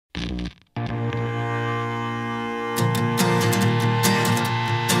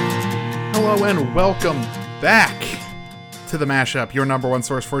Hello and welcome back to The Mashup, your number one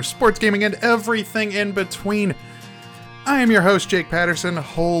source for sports gaming and everything in between. I am your host, Jake Patterson.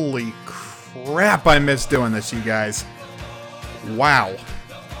 Holy crap, I miss doing this, you guys. Wow.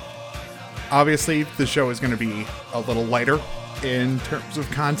 Obviously, the show is going to be a little lighter in terms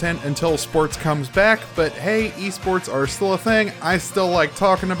of content until sports comes back, but hey, esports are still a thing. I still like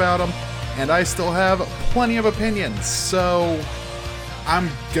talking about them, and I still have plenty of opinions, so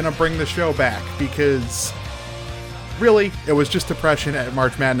I'm gonna bring the show back because really, it was just depression at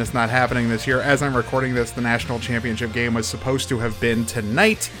March Madness not happening this year. As I'm recording this, the national championship game was supposed to have been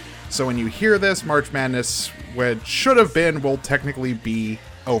tonight, so when you hear this, March Madness, which should have been, will technically be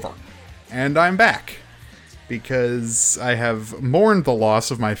over. And I'm back because I have mourned the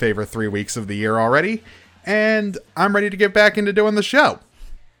loss of my favorite 3 weeks of the year already, and I'm ready to get back into doing the show.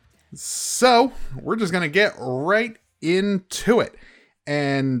 So, we're just gonna get right into it.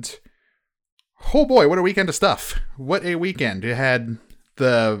 And oh boy, what a weekend of stuff. What a weekend. You had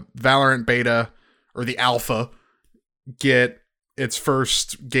the Valorant beta, or the alpha, get its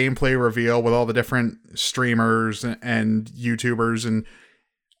first gameplay reveal with all the different streamers and YouTubers and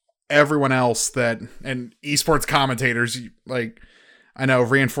everyone else and esports commentators. Like, I know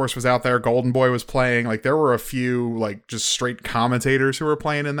Reinforce was out there, Golden Boy was playing, like there were a few like just straight commentators who were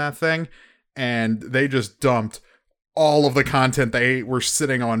playing in that thing, and they just dumped all of the content they were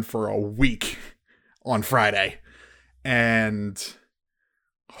sitting on for a week on Friday. And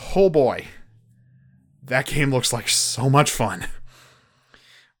oh boy, that game looks like so much fun.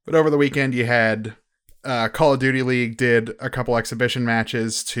 But over the weekend you had Call of Duty League did a couple exhibition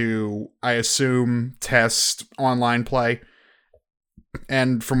matches to, I assume, test online play.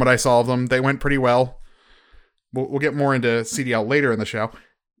 And from what I saw of them, they went pretty well. We'll get more into CDL later in the show.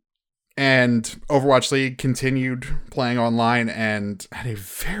 And Overwatch League continued playing online and had a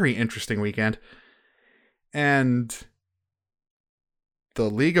very interesting weekend. And the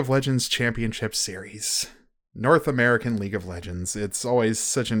League of Legends Championship Series, North American League of Legends. It's always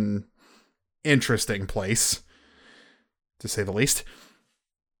such an interesting place, to say the least.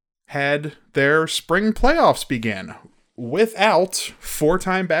 Had their spring playoffs begin without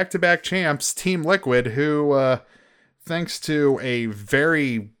four-time back-to-back champs Team Liquid, who, thanks to a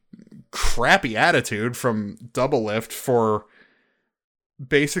very crappy attitude from Double Lift for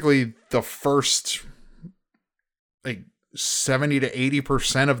basically the first like 70 to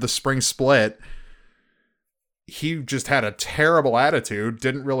 80% of the spring split, he just had a terrible attitude,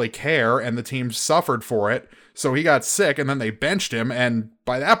 didn't really care, and the team suffered for it. So he got sick, and then they benched him, and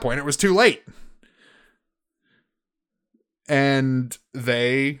by that point it was too late. And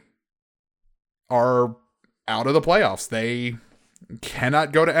they are out of the playoffs. They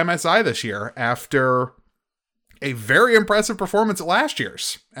cannot go to MSI this year after a very impressive performance at last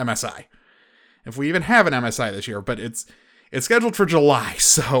year's MSI. If we even have an MSI this year, but it's scheduled for July,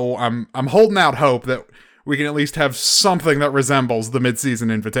 so I'm holding out hope that we can at least have something that resembles the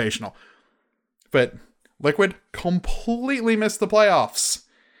midseason invitational. But Liquid completely missed the playoffs.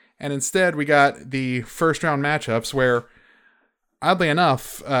 And instead we got the first round matchups where, oddly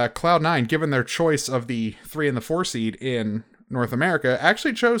enough, Cloud9, given their choice of the 3 and the 4 seed in North America,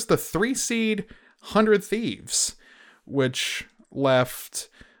 actually chose the 3 seed 100 Thieves, which left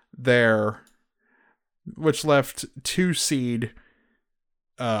 2 seed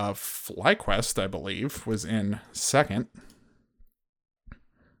FlyQuest, I believe, was in second. I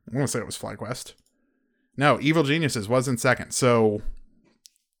want to say it was FlyQuest. No, Evil Geniuses was in second, so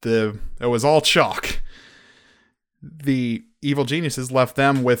it was all chalk. The Evil Geniuses left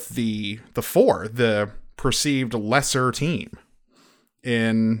them with the 4, the perceived lesser team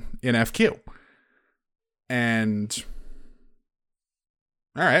in FQ. And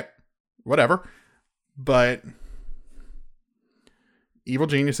alright, whatever. But Evil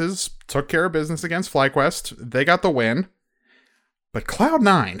Geniuses took care of business against FlyQuest. They got the win. But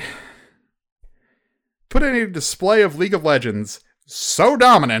Cloud9 put in a display of League of Legends so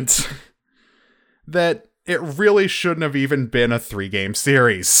dominant that it really shouldn't have even been a 3-game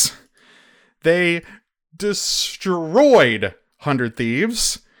series. They destroyed 100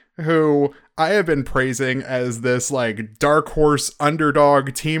 Thieves, who I have been praising as this like dark horse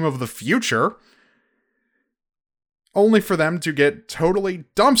underdog team of the future, only for them to get totally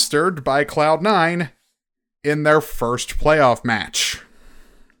dumpstered by Cloud9 in their first playoff match.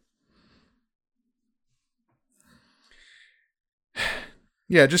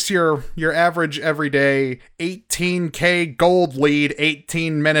 Yeah, just your average everyday 18k gold lead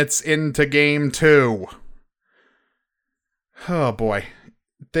 18 minutes into game 2. Oh boy.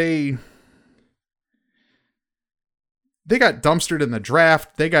 They got dumpstered in the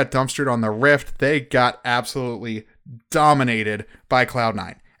draft. They got dumpstered on the Rift. They got absolutely dominated by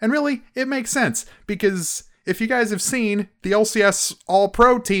Cloud9. And really, it makes sense, because if you guys have seen the LCS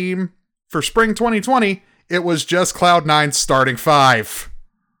All-Pro team for Spring 2020, it was just Cloud9's starting 5.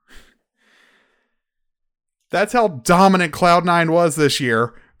 That's how dominant Cloud9 was this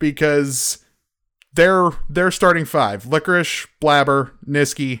year, because their starting 5, Licorice, Blabber,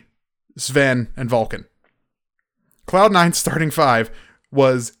 Niski, Sven, and Vulcan. Cloud9's starting 5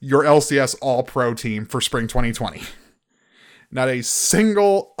 was your LCS All-Pro team for Spring 2020. Not a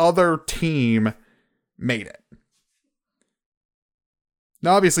single other team made it.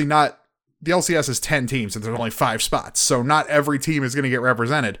 Now, obviously not, the LCS is 10 teams and there's only 5 spots, so not every team is going to get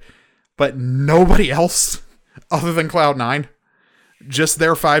represented. But nobody else, other than Cloud9, just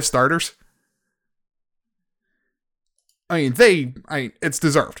their 5 starters. I mean, it's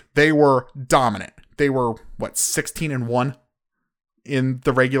deserved. They were dominant. They were, 16-1 in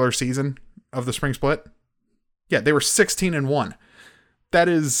the regular season of the Spring Split? Yeah, they were 16-1. That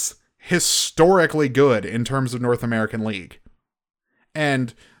is historically good in terms of North American League.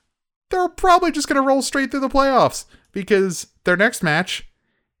 And they're probably just going to roll straight through the playoffs, because their next match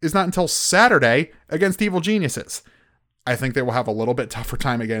is not until Saturday against Evil Geniuses. I think they will have a little bit tougher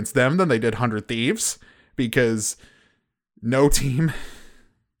time against them than they did 100 Thieves, because no team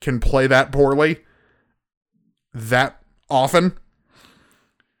can play that poorly that often.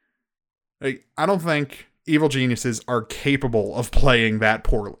 I don't think Evil Geniuses are capable of playing that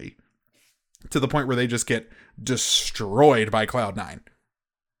poorly to the point where they just get destroyed by Cloud9.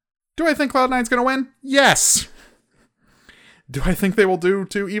 Do I think Cloud9's going to win? Yes. Do I think they will do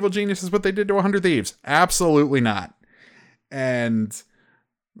to Evil Geniuses what they did to 100 Thieves? Absolutely not. And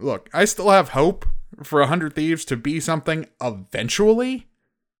look, I still have hope for 100 Thieves to be something eventually.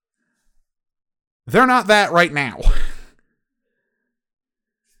 They're not that right now.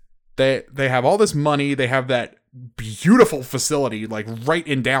 They have all this money. They have that beautiful facility, like right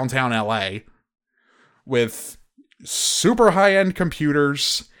in downtown LA, with super high-end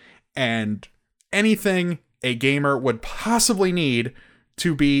computers and anything a gamer would possibly need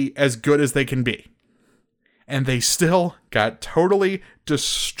to be as good as they can be. And they still got totally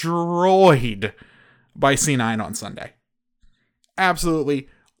destroyed by C9 on Sunday. Absolutely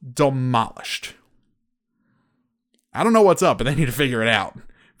demolished. I don't know what's up, but they need to figure it out,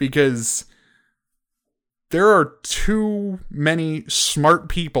 because there are too many smart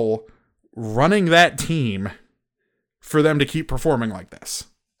people running that team for them to keep performing like this.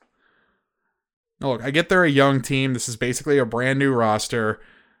 Now, look, I get they're a young team. This is basically a brand new roster.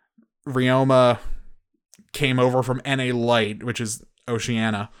 Ryoma came over from NA Light, which is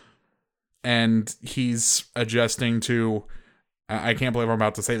Oceania, and he's adjusting to, I can't believe I'm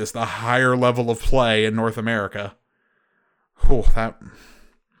about to say this, the higher level of play in North America. Oh, that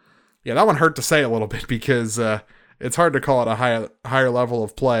one hurt to say a little bit, because it's hard to call it a higher level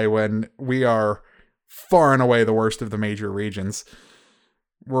of play when we are far and away the worst of the major regions.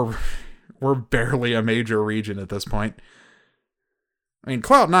 We're barely a major region at this point. I mean,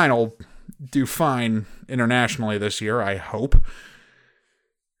 Cloud9 will do fine internationally this year, I hope,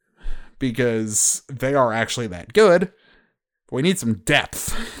 because they are actually that good. But we need some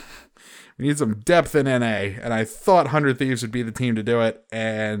depth. We need some depth in NA, and I thought 100 Thieves would be the team to do it,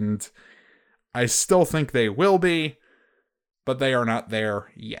 and I still think they will be, but they are not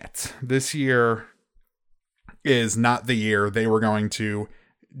there yet. This year is not the year they were going to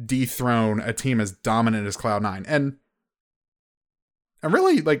dethrone a team as dominant as Cloud9. And I'm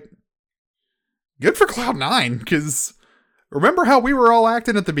really, good for Cloud9, because remember how we were all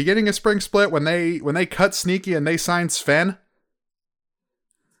acting at the beginning of Spring Split when they cut Sneaky and they signed Sven?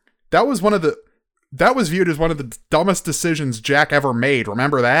 That was viewed as one of the dumbest decisions Jack ever made.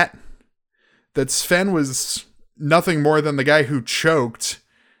 Remember that? That Sven was nothing more than the guy who choked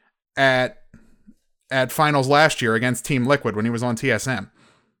at finals last year against Team Liquid when he was on TSM.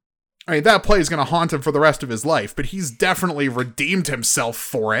 I mean, that play is going to haunt him for the rest of his life, but he's definitely redeemed himself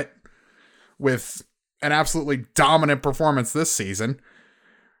for it with an absolutely dominant performance this season.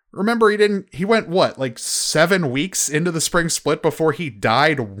 Remember, he went 7 weeks into the Spring Split before he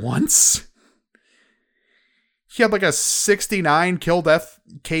died once? He had a 69 kill death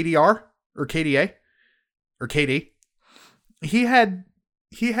KDR or KDA or KD. He had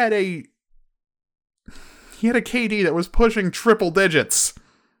a KD that was pushing triple digits.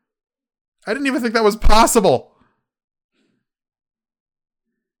 I didn't even think that was possible.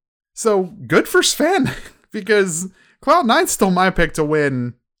 So good for Sven, because Cloud9's still my pick to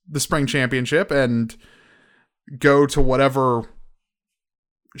win the Spring Championship and go to whatever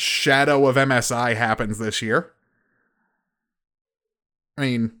shadow of MSI happens this year. I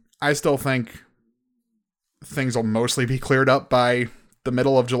mean, I still think things will mostly be cleared up by the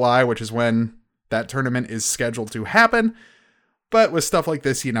middle of July, which is when that tournament is scheduled to happen. But with stuff like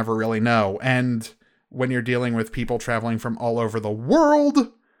this, you never really know. And when you're dealing with people traveling from all over the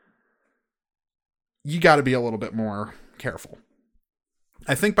world, you got to be a little bit more careful.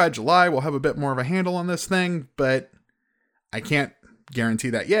 I think by July, we'll have a bit more of a handle on this thing, but I can't guarantee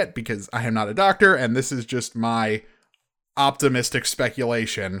that yet because I am not a doctor, and this is just my optimistic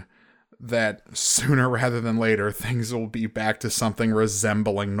speculation that sooner rather than later, things will be back to something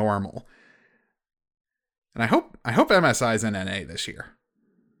resembling normal. And I hope MSI's in NA this year.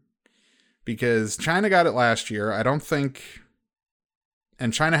 Because China got it last year. I don't think...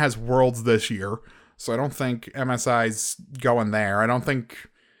 And China has Worlds this year, so I don't think MSI's going there. I don't think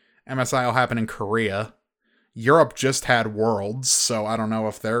MSI will happen in Korea. Europe just had Worlds, so I don't know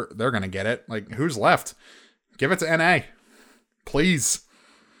if they're going to get it. Like, who's left? Give it to NA. Please.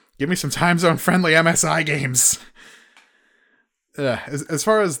 Give me some time zone friendly MSI games. As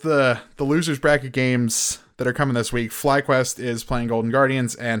far as the losers bracket games that are coming this week, FlyQuest is playing Golden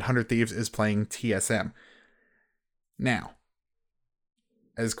Guardians and 100 Thieves is playing TSM. Now,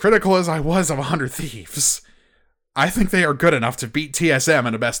 as critical as I was of 100 Thieves, I think they are good enough to beat TSM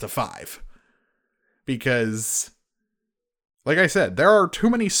in a best of 5. Because, like I said, there are too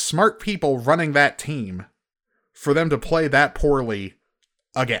many smart people running that team for them to play that poorly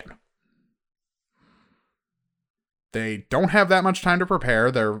again. They don't have that much time to prepare.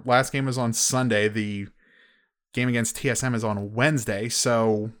 Their last game is on Sunday. The game against TSM is on Wednesday,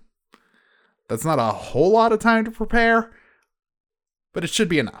 so that's not a whole lot of time to prepare, but it should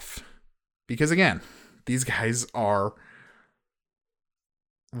be enough. Because again, these guys are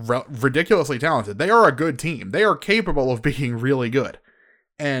ridiculously talented. They are a good team. They are capable of being really good.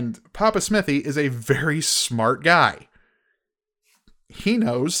 And Papa Smithy is a very smart guy. He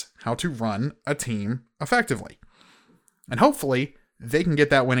knows how to run a team effectively. And hopefully they can get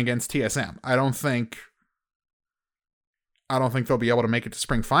that win against TSM. I don't think they'll be able to make it to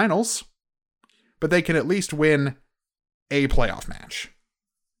spring finals, but they can at least win a playoff match.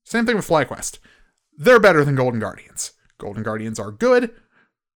 Same thing with FlyQuest. They're better than Golden Guardians. Golden Guardians are good,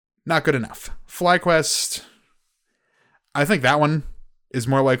 not good enough. FlyQuest, I think that one is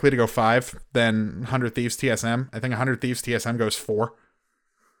more likely to go 5 than 100 Thieves TSM. I think 100 Thieves TSM goes 4.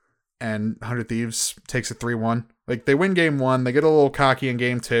 And 100 Thieves takes a 3-1. Like, they win game 1, they get a little cocky in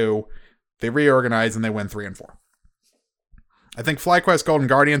game 2, they reorganize, and they win 3 and 4. I think FlyQuest Golden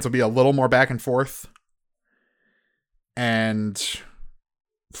Guardians will be a little more back and forth. And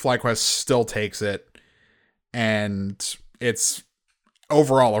FlyQuest still takes it. And it's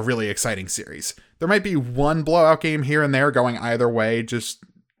overall a really exciting series. There might be one blowout game here and there going either way, just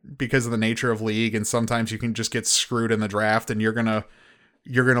because of the nature of League, and sometimes you can just get screwed in the draft, and you're gonna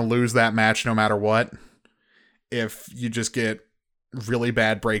lose that match no matter what if you just get really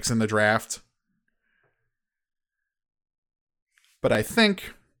bad breaks in the draft. But I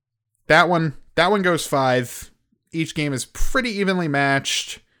think that one goes 5. Each game is pretty evenly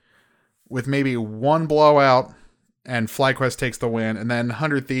matched with maybe one blowout, and FlyQuest takes the win, and then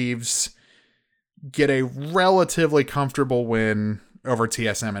 100 Thieves get a relatively comfortable win over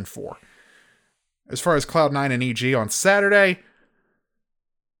TSM in 4. As far as Cloud9 and EG on Saturday,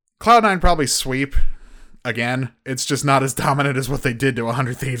 Cloud9 probably sweep. Again, it's just not as dominant as what they did to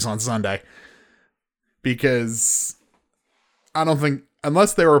 100 Thieves on Sunday. Because I don't think,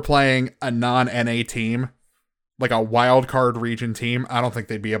 unless they were playing a non-NA team, like a wild card region team, I don't think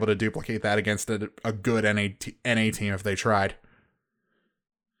they'd be able to duplicate that against a good NA team if they tried.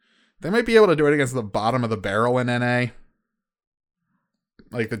 They might be able to do it against the bottom of the barrel in NA.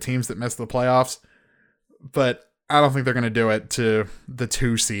 Like the teams that missed the playoffs. But I don't think they're going to do it to the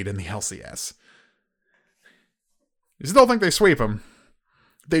 2 seed in the LCS. I still think they sweep them.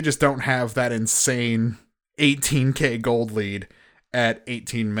 They just don't have that insane 18k gold lead at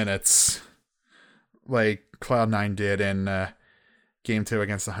 18 minutes like Cloud9 did in Game 2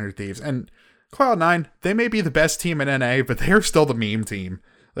 against the 100 Thieves. And Cloud9, they may be the best team in NA, but they're still the meme team.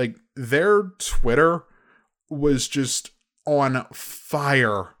 Like, their Twitter was just on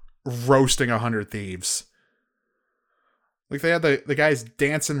fire roasting 100 Thieves. Like, they had the guys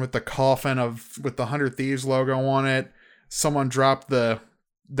dancing with the coffin with the 100 Thieves logo on it. Someone dropped that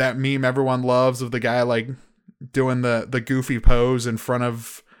meme everyone loves of the guy, like, doing the goofy pose in front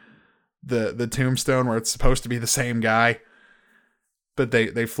of the tombstone where it's supposed to be the same guy. But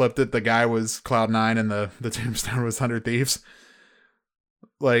they flipped it. The guy was Cloud9 and the tombstone was 100 Thieves.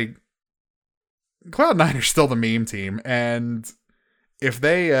 Like, Cloud9 are still the meme team. And if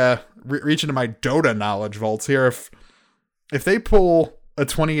they reach into my Dota knowledge vaults here, if they pull a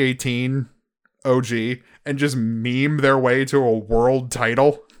 2018 OG and just meme their way to a world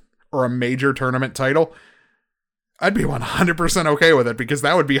title or a major tournament title, I'd be 100% okay with it, because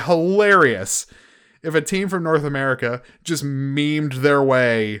that would be hilarious if a team from North America just memed their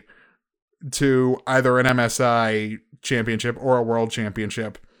way to either an MSI championship or a world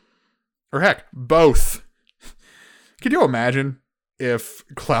championship. Or heck, both. Could you imagine if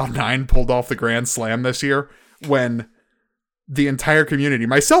Cloud9 pulled off the Grand Slam this year when the entire community,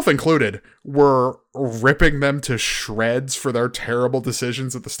 myself included, were ripping them to shreds for their terrible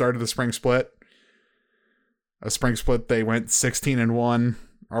decisions at the start of the spring split? A spring split they went 16-1,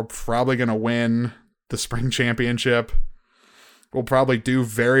 are probably going to win the spring championship. Will probably do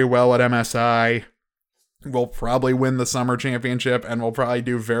very well at MSI. Will probably win the summer championship, and will probably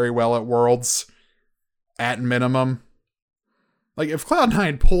do very well at Worlds at minimum. Like, if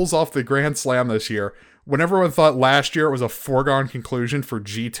Cloud9 pulls off the Grand Slam this year, when everyone thought last year it was a foregone conclusion for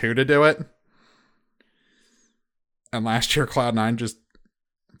G2 to do it, and last year Cloud9 just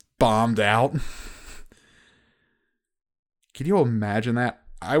bombed out. Can you imagine that?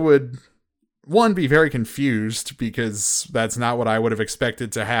 I would, one, be very confused, because that's not what I would have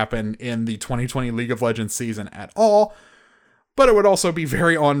expected to happen in the 2020 League of Legends season at all, but it would also be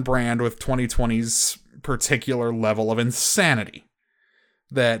very on brand with 2020's particular level of insanity.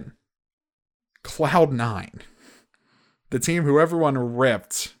 That Cloud9, the team who everyone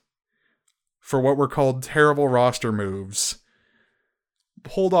ripped for what were called terrible roster moves,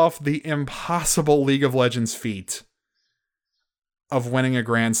 pulled off the impossible League of Legends feat of winning a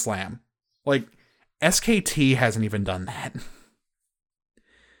Grand Slam. Like, SKT hasn't even done that.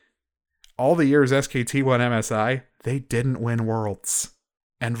 All the years SKT won MSI, they didn't win Worlds,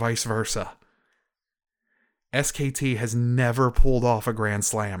 and vice versa. SKT has never pulled off a Grand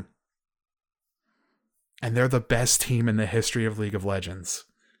Slam. And they're the best team in the history of League of Legends.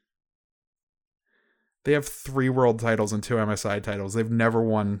 They have 3 world titles and 2 MSI titles. They've never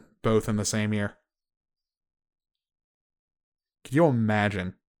won both in the same year. Can you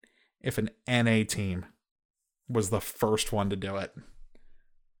imagine if an NA team was the first one to do it?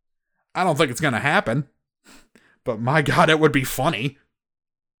 I don't think it's going to happen, but my God, it would be funny.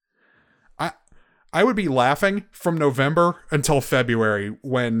 I would be laughing from November until February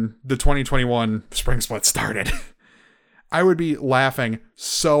when the 2021 spring split started. I would be laughing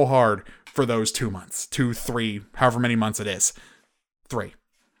so hard for those 2 months, 2, 3, however many months it is. 3.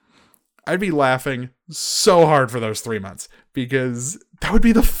 I'd be laughing so hard for those 3 months, because that would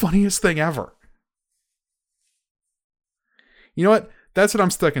be the funniest thing ever. You know what? That's what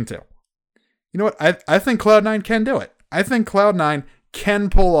I'm sticking to. You know what? I think Cloud9 can do it. I think Cloud9 can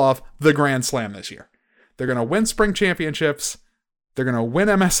pull off the Grand Slam this year. They're going to win spring championships. They're going to win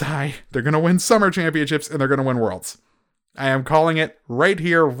MSI. They're going to win summer championships, and they're going to win Worlds. I am calling it right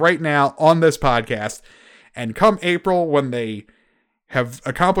here, right now, on this podcast. And come April, when they have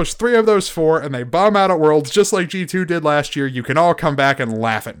accomplished 3 of those 4, and they bomb out at Worlds, just like G2 did last year, you can all come back and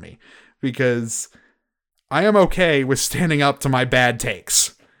laugh at me. Because I am okay with standing up to my bad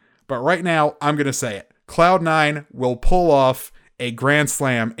takes. But right now, I'm going to say it. Cloud9 will pull off a Grand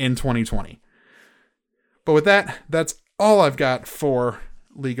Slam in 2020. But with that, that's all I've got for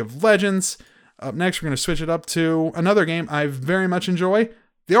League of Legends. Up next, we're going to switch it up to another game I very much enjoy,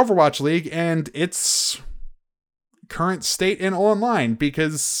 the Overwatch League, and its current state in online,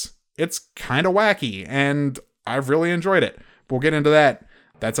 because it's kind of wacky, and I've really enjoyed it. But we'll get into that.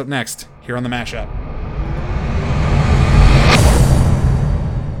 That's up next, here on The Mashup.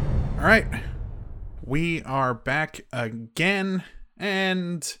 All right. We are back again,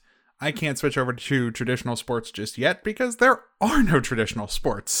 and I can't switch over to traditional sports just yet because there are no traditional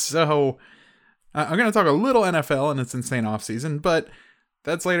sports. So I'm going to talk a little NFL and its insane offseason, but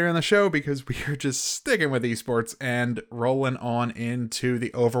that's later in the show because we are just sticking with esports and rolling on into the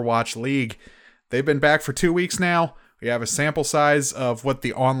Overwatch League. They've been back for 2 weeks now. We have a sample size of what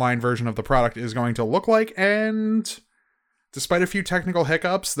the online version of the product is going to look like, and despite a few technical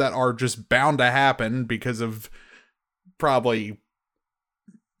hiccups that are just bound to happen because of probably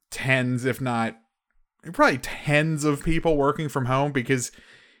tens, if not probably tens of people working from home, because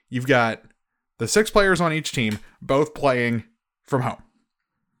you've got the 6 players on each team both playing from home.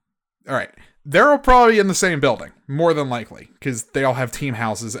 All right. They're all probably in the same building, more than likely, because they all have team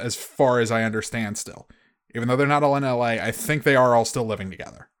houses as far as I understand still. Even though they're not all in LA, I think they are all still living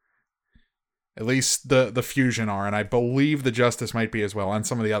together. At least the Fusion are, and I believe the Justice might be as well, and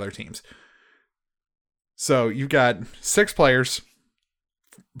some of the other teams. So you've got 6 players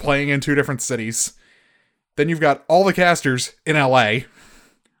playing in 2 different cities. Then you've got all the casters in LA,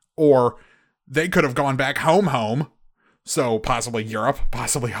 or they could have gone back home, So possibly Europe,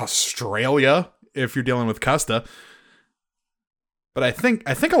 possibly Australia, if you're dealing with Custa. But I think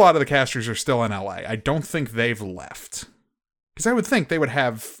a lot of the casters are still in LA. I don't think they've left. Because I would think they would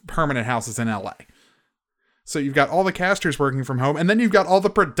have permanent houses in LA. So you've got all the casters working from home, and then you've got all the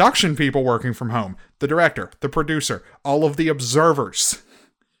production people working from home. The director, the producer, all of the observers.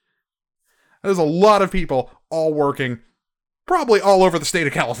 There's a lot of people all working probably all over the state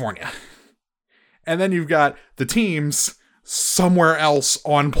of California. And then you've got the teams somewhere else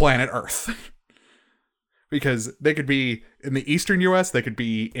on planet Earth. Because they could be in the eastern US, they could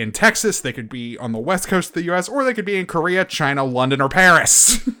be in Texas, they could be on the west coast of the US, or they could be in Korea, China, London, or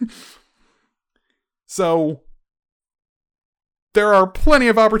Paris. So, there are plenty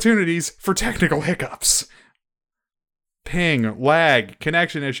of opportunities for technical hiccups. Ping, lag,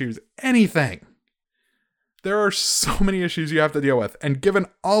 connection issues, anything. There are so many issues you have to deal with, and given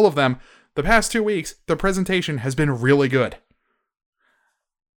all of them, the past 2 weeks, the presentation has been really good.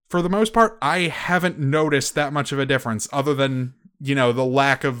 For the most part, I haven't noticed that much of a difference, other than, the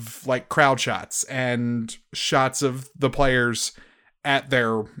lack of, crowd shots, and shots of the players at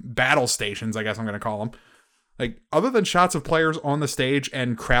their battle stations, I guess I'm going to call them. Other than shots of players on the stage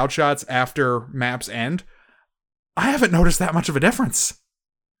and crowd shots after maps end, I haven't noticed that much of a difference.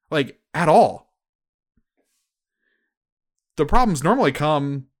 At all. The problems normally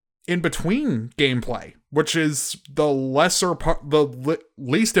come in between gameplay, which is the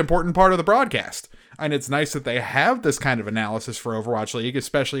least important part of the broadcast. And it's nice that they have this kind of analysis for Overwatch League,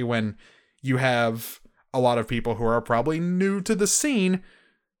 especially when you have a lot of people who are probably new to the scene,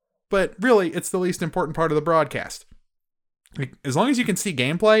 but really, it's the least important part of the broadcast. As long as you can see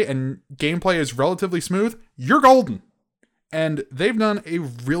gameplay, and gameplay is relatively smooth, you're golden. And they've done a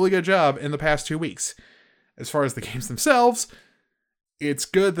really good job in the past 2 weeks. As far as the games themselves, it's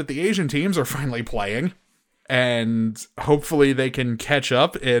good that the Asian teams are finally playing, and hopefully they can catch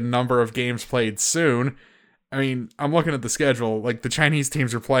up in number of games played soon. I mean, I'm looking at the schedule, the Chinese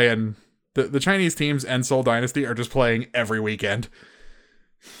teams are playing... The Chinese teams and Seoul Dynasty are just playing every weekend.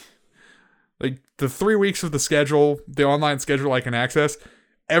 The 3 weeks of the schedule, the online schedule I can access,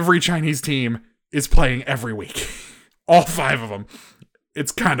 every Chinese team is playing every week. All 5 of them.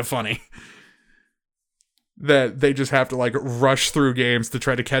 It's kind of funny that they just have to rush through games to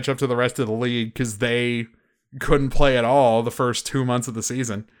try to catch up to the rest of the league because they couldn't play at all the first 2 months of the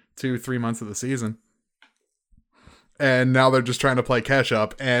season. 2-3 months of the season. And now they're just trying to play catch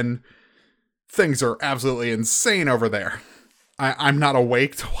up, and things are absolutely insane over there. I'm not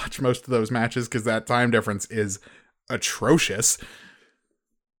awake to watch most of those matches because that time difference is atrocious.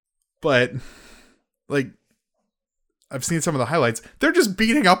 But, I've seen some of the highlights. They're just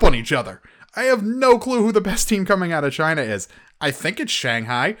beating up on each other. I have no clue who the best team coming out of China is. I think it's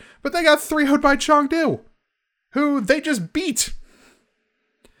Shanghai, but they got 3-0'd by Chengdu, who they just beat.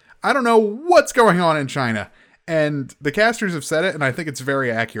 I don't know what's going on in China. And the casters have said it, and I think it's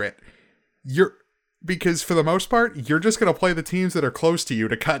very accurate. Because for the most part, you're just going to play the teams that are close to you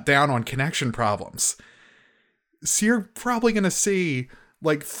to cut down on connection problems. So you're probably going to see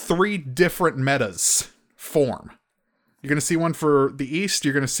 3 different metas form. You're going to see one for the East.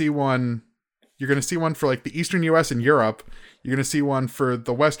 You're going to see one for the Eastern US and Europe. You're going to see one for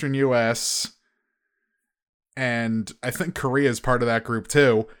the Western US. And I think Korea is part of that group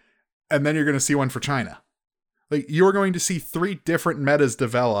too. And then you're going to see one for China. You're going to see 3 different metas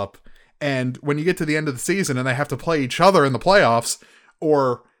develop. And when you get to the end of the season and they have to play each other in the playoffs,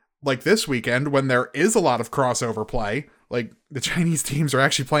 or this weekend when there is a lot of crossover play, the Chinese teams are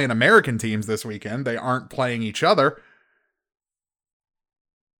actually playing American teams this weekend. They aren't playing each other.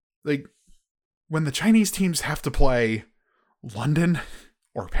 When the Chinese teams have to play London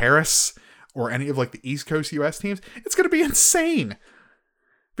or Paris or any of the East Coast US teams, it's going to be insane.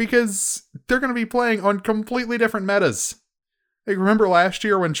 Because they're going to be playing on completely different metas. Remember last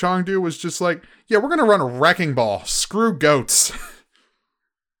year when Chengdu was just yeah, we're going to run a wrecking ball. Screw goats.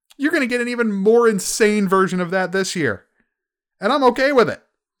 You're going to get an even more insane version of that this year. And I'm okay with it.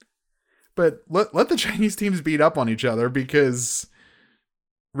 But let the Chinese teams beat up on each other because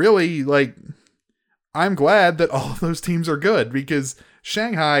really, I'm glad that all of those teams are good because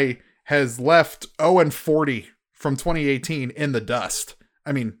Shanghai has left 0-40 from 2018 in the dust.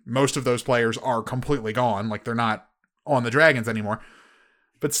 I mean, most of those players are completely gone. They're not on the Dragons anymore.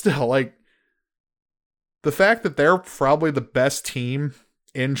 But still, the fact that they're probably the best team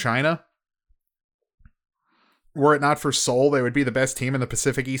in China, were it not for Seoul, they would be the best team in the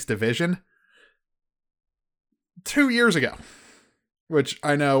Pacific East Division 2 years ago. Which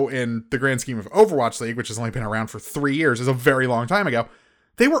I know in the grand scheme of Overwatch League, which has only been around for 3 years, is a very long time ago.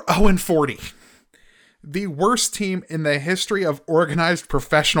 They were 0-40. the worst team in the history of organized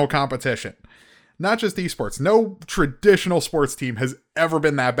professional competition. Not just esports. No traditional sports team has ever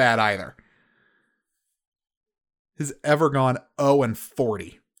been that bad either. Has ever gone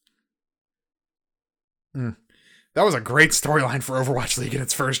 0-40. That was a great storyline for Overwatch League in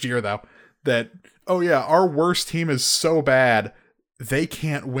its first year, though. That, oh yeah, our worst team is so bad, they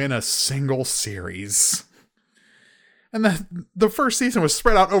can't win a single series. And the first season was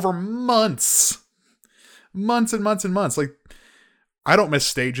spread out over months. Months and months and months. Like, I don't miss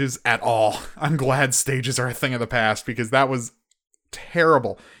stages at all. I'm glad stages are a thing of the past, because that was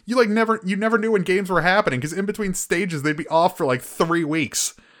terrible. You never knew when games were happening, because in between stages they'd be off for like 3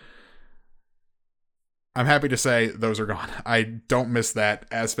 weeks. I'm happy to say those are gone. I don't miss that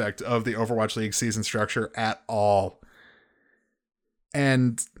aspect of the Overwatch League season structure at all.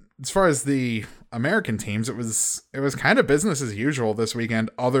 And as far as the American teams, it was kind of business as usual this weekend,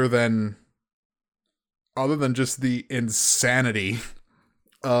 other than just the insanity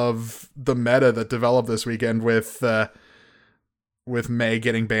of the meta that developed this weekend with Mei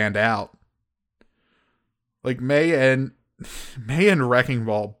getting banned out. Like, Mei and Wrecking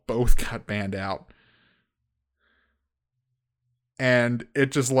Ball both got banned out. And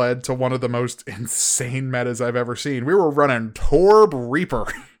it just led to one of the most insane metas I've ever seen. We were running Torb Reaper.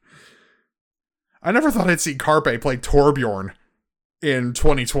 I never thought I'd see Carpe play Torbjorn in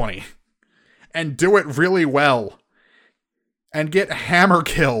 2020. And do it really well. And get hammer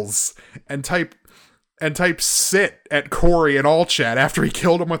kills. And type sit at Corey in all chat after he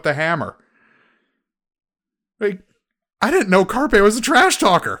killed him with the hammer. Like, I didn't know Carpe was a trash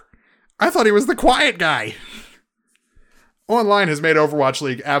talker. I thought he was the quiet guy. Online has made Overwatch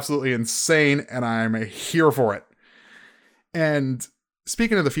League absolutely insane, and I'm here for it. And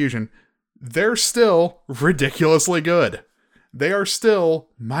speaking of the Fusion, they're still ridiculously good. They are still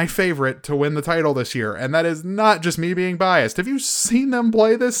my favorite to win the title this year, and that is not just me being biased. Have you seen them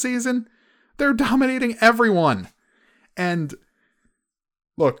play this season? They're dominating everyone. And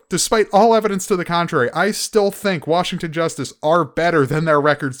look, despite all evidence to the contrary, I still think Washington Justice are better than their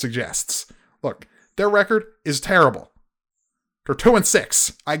record suggests. Look, their record is terrible. They're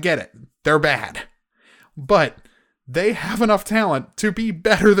 2-6. I get it. They're bad. But they have enough talent to be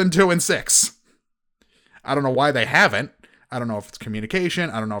better than 2-6. I don't know why they haven't. I don't know if it's communication.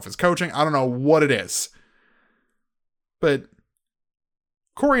 I don't know if it's coaching. I don't know what it is. But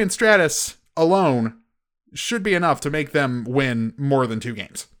Corey and Stratus alone should be enough to make them win more than 2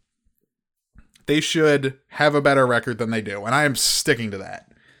 games. They should have a better record than they do, and I am sticking to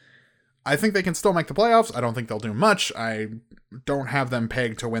that. I think they can still make the playoffs. I don't think they'll do much. I don't have them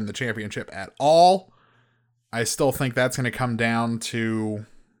pegged to win the championship at all. I still think that's going to come down to,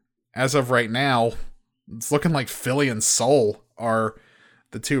 as of right now, it's looking like Philly and Seoul are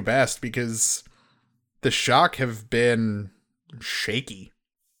the 2 best, because the Shock have been shaky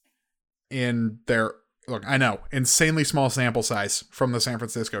in their, look, I know, insanely small sample size from the San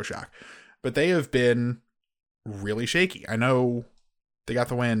Francisco Shock, but they have been really shaky. I know they got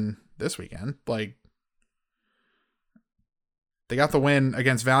the win this weekend, like, they got the win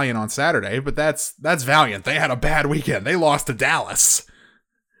against Valiant on Saturday, but that's Valiant. They had a bad weekend. They lost to Dallas.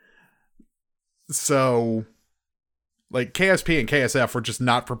 So, like, KSP and KSF were just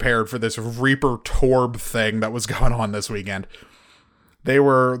not prepared for this Reaper Torb thing that was going on this weekend. They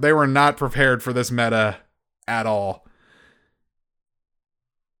were not prepared for this meta at all.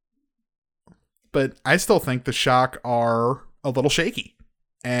 But I still think the Shock are a little shaky.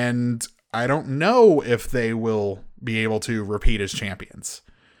 And I don't know if they will be able to repeat as champions.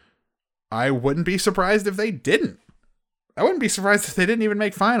 I wouldn't be surprised if they didn't. I wouldn't be surprised if they didn't even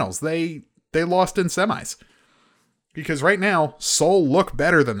make finals. They lost in semis. Because right now, Seoul look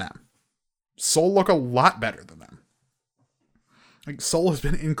better than them. Seoul look a lot better than them. Like, Seoul has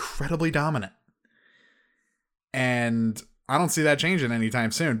been incredibly dominant. And I don't see that changing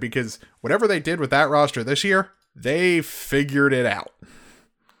anytime soon, because whatever they did with that roster this year, they figured it out.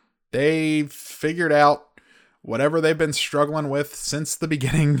 They figured out whatever they've been struggling with since the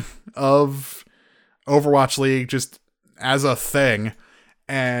beginning of Overwatch League, just as a thing,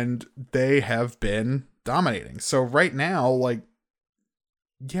 and they have been dominating. So right now,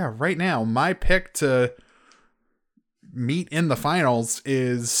 my pick to meet in the finals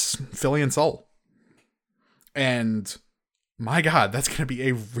is Philly and Seoul. And my God, that's going to be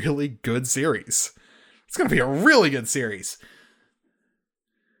a really good series. It's going to be a really good series.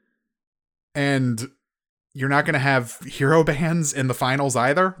 And you're not going to have hero bans in the finals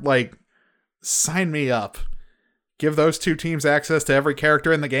either. Like, sign me up. Give those 2 teams access to every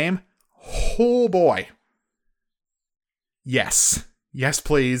character in the game. Oh boy. Yes. Yes,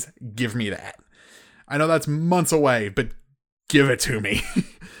 please. Give me that. I know that's months away, but give it to me.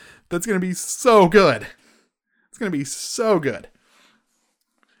 That's going to be so good. It's going to be so good.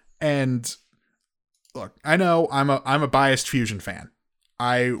 And look, I know I'm a biased Fusion fan.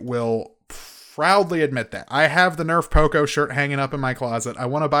 I will proudly admit that. I have the Nerf Poco shirt hanging up in my closet. I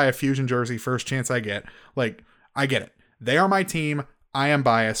want to buy a Fusion jersey first chance I get. Like, I get it. They are my team. I am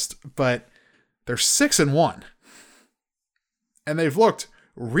biased, but they're 6-1. And they've looked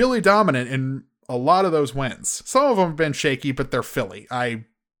really dominant in a lot of those wins. Some of them have been shaky, but they're Philly. I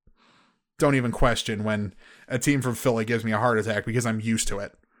don't even question when a team from Philly gives me a heart attack because I'm used to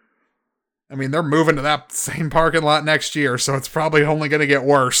it. I mean, they're moving to that same parking lot next year, so it's probably only going to get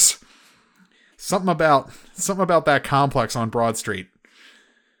worse. Something about that complex on Broad Street.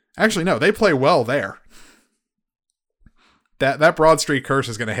 Actually, no, they play well there. That Broad Street curse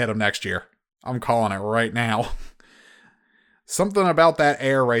is going to hit them next year. I'm calling it right now. Something about that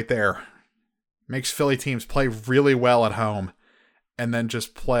air right there makes Philly teams play really well at home and then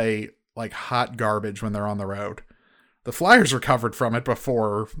just play like hot garbage when they're on the road. The Flyers recovered from it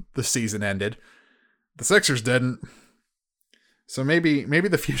before the season ended. The Sixers didn't. So maybe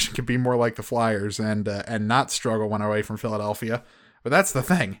the Fusion could be more like the Flyers and not struggle when away from Philadelphia. But that's the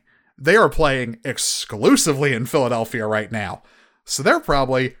thing. They are playing exclusively in Philadelphia right now. So they're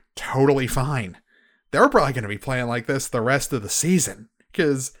probably totally fine. They're probably going to be playing like this the rest of the season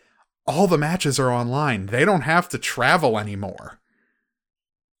because all the matches are online. They don't have to travel anymore.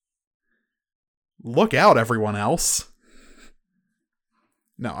 Look out, everyone else.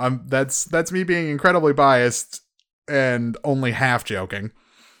 No, that's me being incredibly biased and only half joking.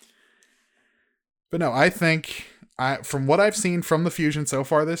 But no, I think from what I've seen from the Fusion so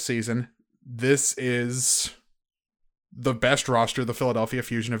far this season, this is the best roster the Philadelphia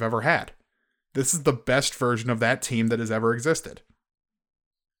Fusion have ever had. This is the best version of that team that has ever existed.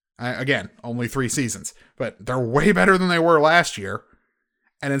 Again, only 3 seasons, but they're way better than they were last year.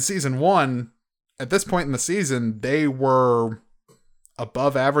 And in season 1, at this point in the season, they were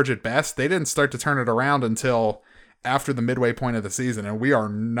above average at best. They didn't start to turn it around until after the midway point of the season, and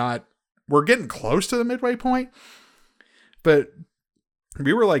we're getting close to the midway point, but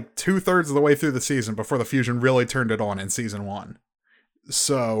we were like 2/3 of the way through the season before the Fusion really turned it on in season 1.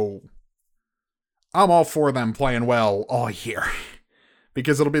 So I'm all for them playing well all year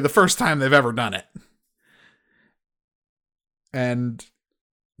because it'll be the first time they've ever done it. And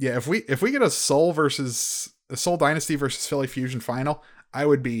yeah, if we get a Seoul Dynasty versus Philly Fusion final, I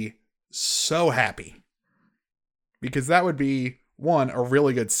would be so happy. Because that would be, one, a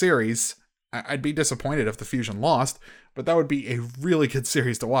really good series. I'd be disappointed if the Fusion lost, but that would be a really good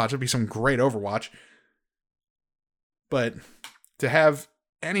series to watch. It'd be some great Overwatch. But to have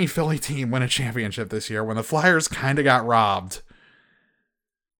any Philly team win a championship this year when the Flyers kind of got robbed,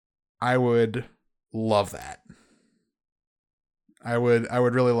 I would love that. I would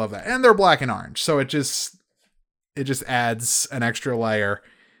really love that. And they're black and orange, so it just adds an extra layer.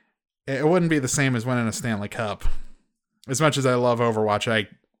 It wouldn't be the same as winning a Stanley Cup. As much as I love Overwatch,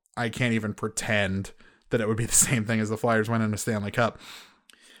 I can't even pretend that it would be the same thing as the Flyers winning a Stanley Cup.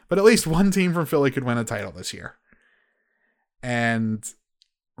 But at least one team from Philly could win a title this year. And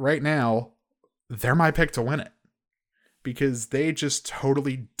right now, they're my pick to win it. Because they just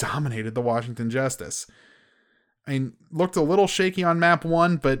totally dominated the Washington Justice. I mean, looked a little shaky on map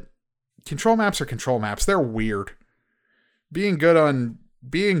 1, but control maps are control maps. They're weird. Being good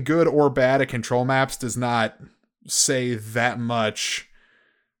or bad at control maps does not say that much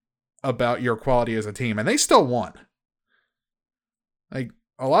about your quality as a team. And they still won. Like,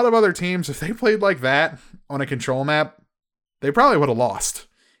 a lot of other teams, if they played like that on a control map, they probably would have lost.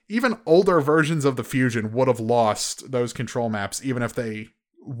 Even older versions of the Fusion would have lost those control maps, even if they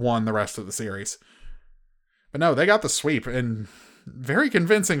won the rest of the series. But no, they got the sweep in very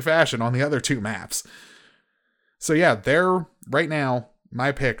convincing fashion on the other 2 maps. So yeah, they're, right now,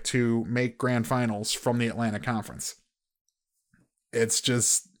 my pick to make grand finals from the Atlantic Conference. It's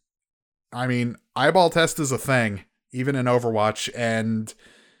just, I mean, eyeball test is a thing, even in Overwatch, and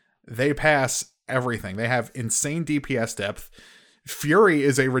they pass everything. They have insane DPS depth. Fury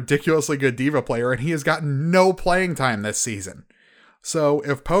is a ridiculously good D.Va player, and he has gotten no playing time this season. So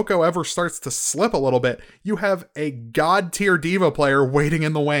if Poco ever starts to slip a little bit, you have a god-tier D.Va player waiting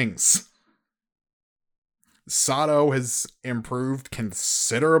in the wings. Sato has improved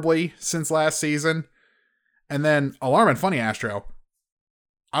considerably since last season. And then Alarm and Funny Astro,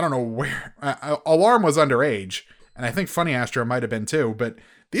 I don't know where. Alarm was underage, and I think Funny Astro might have been too, but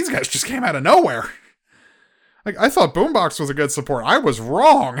these guys just came out of nowhere. Like, I thought Boombox was a good support. I was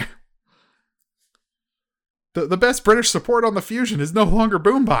wrong. The best British support on the Fusion is no longer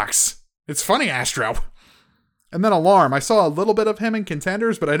Boombox. It's Funny Astro. And then Alarm. I saw a little bit of him in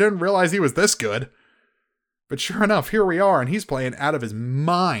Contenders, but I didn't realize he was this good. But sure enough, here we are, and he's playing out of his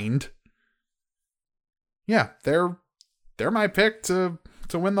mind. Yeah, they're my pick to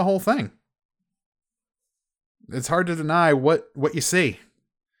win the whole thing. It's hard to deny what you see.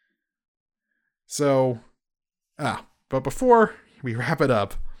 So, but before we wrap it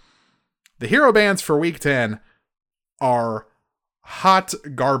up, the hero bands for Week 10 are hot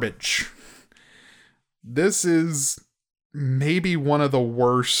garbage. This is maybe one of the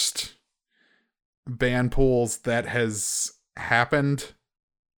worst ban pools that has happened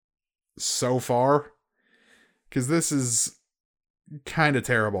so far. Because this is kind of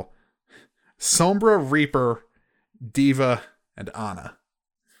terrible. Sombra, Reaper, Diva, and Ana.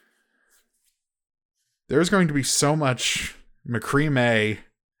 There's going to be so much McCree May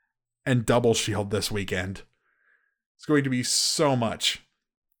and Double Shield this weekend. It's going to be so much.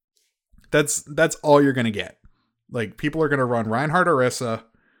 That's all you're going to get. Like, people are going to run Reinhardt Orisa,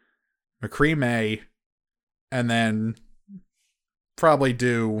 McCree May, and then probably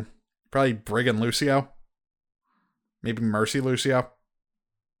Brig and Lucio. Maybe Mercy Lucio.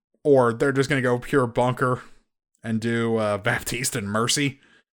 Or they're just going to go pure bunker and do Baptiste and Mercy.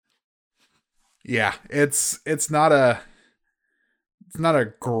 Yeah, it's not a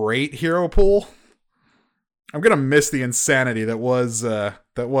great hero pool. I'm going to miss the insanity that was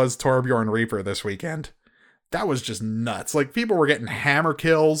Torbjorn Reaper this weekend. That was just nuts. Like, people were getting hammer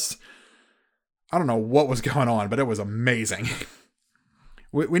kills. I don't know what was going on, but it was amazing.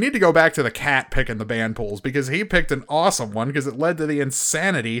 We need to go back to the cat picking the ban pools, because he picked an awesome one because it led to the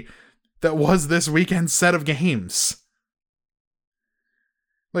insanity that was this weekend's set of games.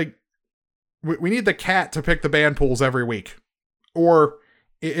 Like, we need the cat to pick the ban pools every week. Or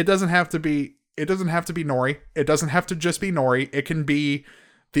it doesn't have to be Nori. It doesn't have to just be Nori. It can be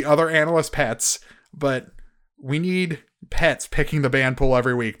the other analyst pets, but we need pets picking the ban pool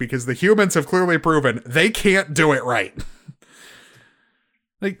every week, because the humans have clearly proven they can't do it right.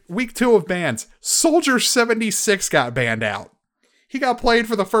 Like, week 2 of bans, Soldier 76 got banned out. He got played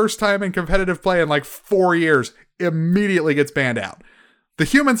for the first time in competitive play in like 4 years, immediately gets banned out. The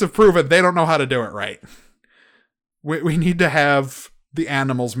humans have proven they don't know how to do it right. We need to have the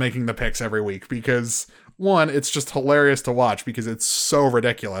animals making the picks every week, because, one, it's just hilarious to watch because it's so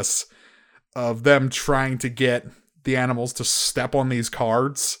ridiculous of them trying to get the animals to step on these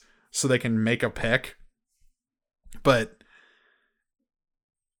cards so they can make a pick. But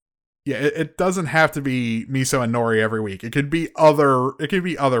yeah, it doesn't have to be Miso and Nori every week. It could be other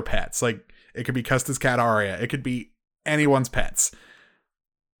pets. Like, it could be Custa's cat Arya. It could be anyone's pets.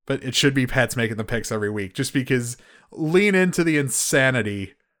 But it should be pets making the picks every week, just because lean into the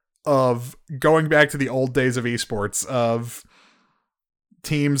insanity of going back to the old days of esports, of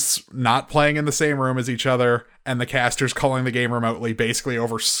teams not playing in the same room as each other and the casters calling the game remotely, basically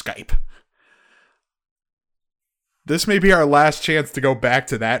over Skype. This may be our last chance to go back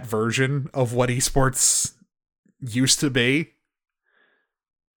to that version of what esports used to be.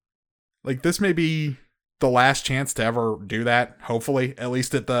 Like, this may be the last chance to ever do that, hopefully, at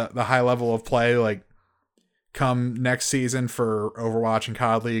least at the high level of play. Like, come next season for Overwatch and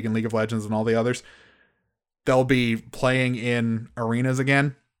COD League and League of Legends and all the others, they'll be playing in arenas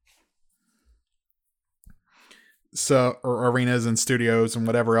again. So, or arenas and studios and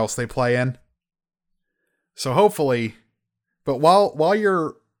whatever else they play in. So hopefully, but while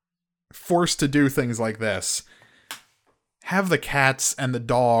you're forced to do things like this, have the cats and the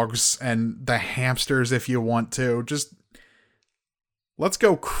dogs and the hamsters if you want to. Just let's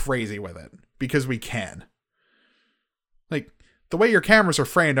go crazy with it, because we can. Like, the way your cameras are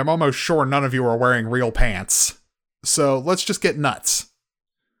framed, I'm almost sure none of you are wearing real pants. So let's just get nuts.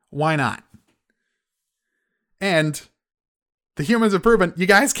 Why not? And the humans have proven you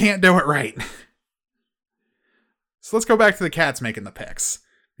guys can't do it right. So let's go back to the cats making the picks,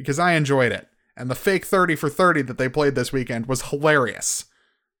 because I enjoyed it. And the fake 30 for 30 that they played this weekend was hilarious.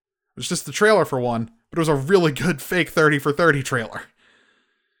 It was just the trailer for one, but it was a really good fake 30 for 30 trailer.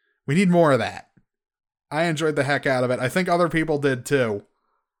 We need more of that. I enjoyed the heck out of it. I think other people did too.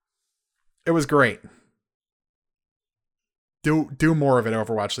 It was great. Do more of it,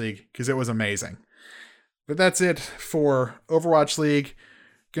 Overwatch League, because it was amazing. But that's it for Overwatch League.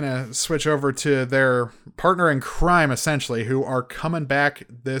 Gonna switch over to their partner in crime, essentially, who are coming back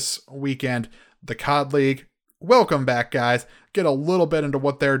this weekend, the COD League. Welcome back, guys. Get a little bit into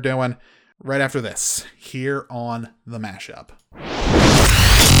what they're doing right after this, here on The Mashup.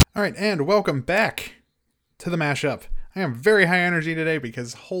 All right, and welcome back to The Mashup. I am very high energy today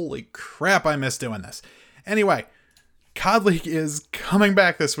because holy crap, I miss doing this. Anyway, COD League is coming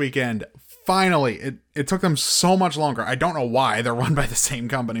back this weekend. finally, it took them so much longer. I don't know why. They're run by the same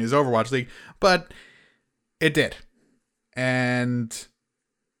company as Overwatch League, but it did. And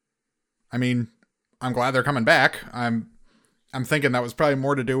I mean, I'm glad they're coming back. I'm thinking that was probably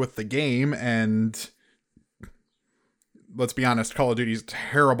more to do with the game, and let's be honest, Call of Duty's a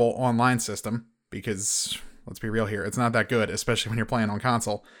terrible online system because, let's be real here, it's not that good, especially when you're playing on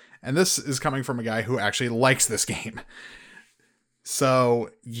console. And this is coming from a guy who actually likes this game. So,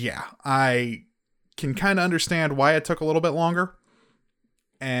 yeah, I can kind of understand why it took a little bit longer.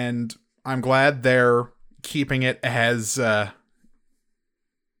 And I'm glad they're keeping it as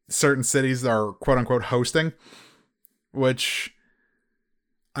certain cities are quote-unquote hosting, which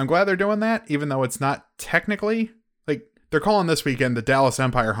I'm glad they're doing that, even though it's not technically, like, they're calling this weekend the Dallas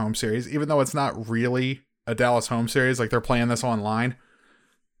Empire home series, even though it's not really a Dallas home series, like they're playing this online.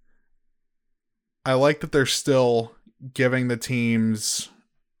 I like that they're still giving the teams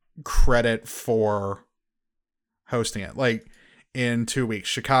credit for hosting it. Like, in 2 weeks,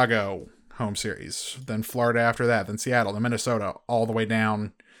 Chicago home series, then Florida after that, then Seattle, then Minnesota, all the way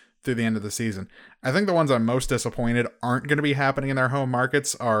down through the end of the season. I think the ones I'm most disappointed aren't going to be happening in their home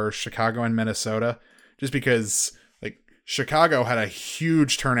markets are Chicago and Minnesota, just because, like, Chicago had a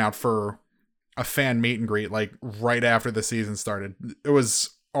huge turnout for a fan meet and greet, like, right after the season started. It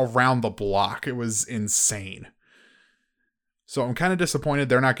was around the block. It was insane. So I'm kind of disappointed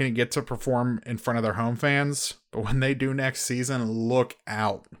they're not going to get to perform in front of their home fans, but when they do next season, look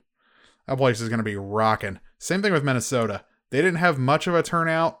out. That place is going to be rocking. Same thing with Minnesota. They didn't have much of a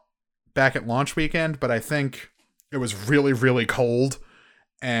turnout back at launch weekend, but I think it was really, really cold,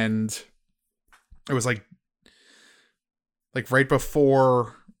 and it was like right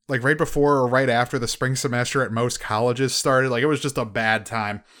before or right after the spring semester at most colleges started. Like, it was just a bad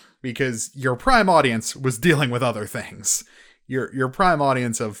time because your prime audience was dealing with other things. Your prime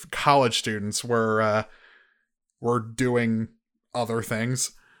audience of college students were doing other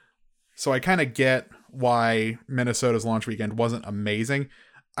things. So I kind of get why Minnesota's launch weekend wasn't amazing.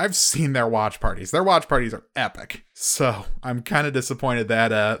 I've seen their watch parties. Their watch parties are epic. So I'm kind of disappointed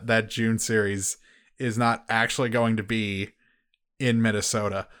that that June series is not actually going to be in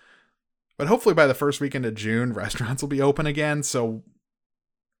Minnesota. But hopefully by the first weekend of June, restaurants will be open again, so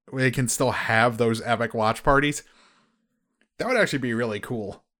they can still have those epic watch parties. That would actually be really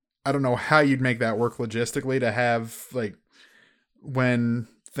cool. I don't know how you'd make that work logistically to have, like, when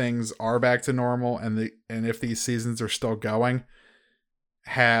things are back to normal and if these seasons are still going,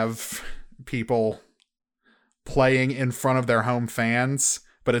 have people playing in front of their home fans,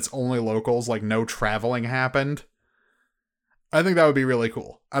 but it's only locals, like no traveling happened. I think that would be really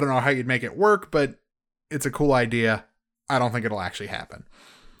cool. I don't know how you'd make it work, but it's a cool idea. I don't think it'll actually happen.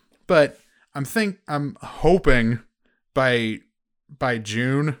 But I'm hoping by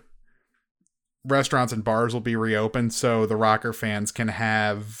June, restaurants and bars will be reopened so the Rocker fans can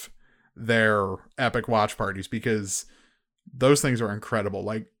have their epic watch parties, because those things are incredible.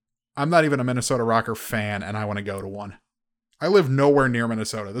 Like, I'm not even a Minnesota Rocker fan, and I want to go to one. I live nowhere near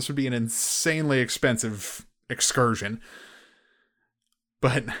Minnesota. This would be an insanely expensive excursion.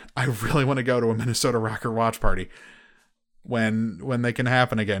 But I really want to go to a Minnesota Rocker watch party when they can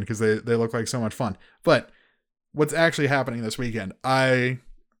happen again, because they look like so much fun. But what's actually happening this weekend, I'll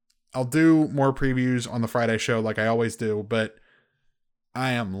do more previews on the Friday show like I always do, but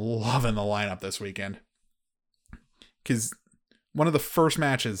I am loving the lineup this weekend. Because one of the first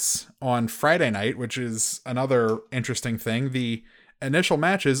matches on Friday night, which is another interesting thing, the initial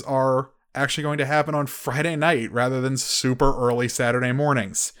matches are actually going to happen on Friday night rather than super early Saturday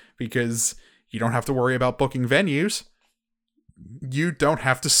mornings, because you don't have to worry about booking venues. You don't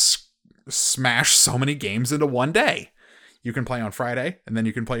have to smash so many games into one day. You can play on Friday, and then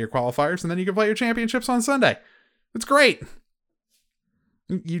you can play your qualifiers, and then you can play your championships on Sunday. It's great.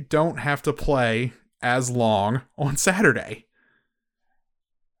 You don't have to play as long on Saturday.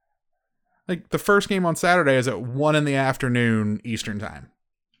 Like, the first game on Saturday is at 1 p.m. Eastern time.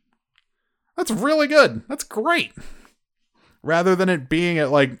 That's really good. That's great. Rather than it being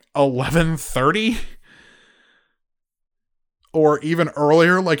at like 11:30 or even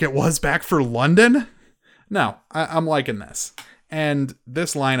earlier like it was back for London. No, I'm liking this. And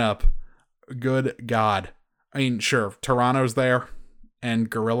this lineup, good God. I mean, sure, Toronto's there and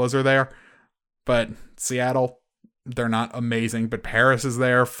Gorillas are there, but Seattle, they're not amazing. But Paris is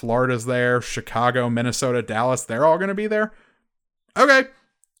there, Florida's there, Chicago, Minnesota, Dallas, they're all going to be there. Okay,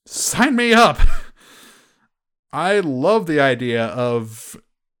 sign me up. I love the idea of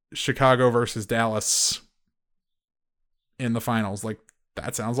Chicago versus Dallas in the finals. Like,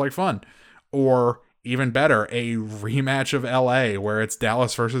 that sounds like fun. Or even better, a rematch of LA where it's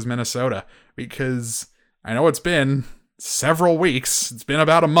Dallas versus Minnesota, because I know it's been several weeks. It's been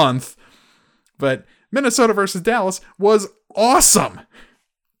about a month, but Minnesota versus Dallas was awesome.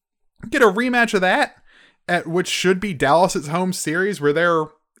 Get a rematch of that, at which should be Dallas's home series, where they're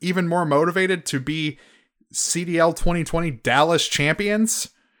even more motivated to be CDL 2020 Dallas champions,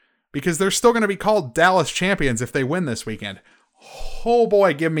 because they're still going to be called Dallas champions if they win this weekend. Oh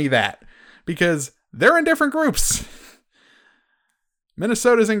boy, give me that, because they're in different groups.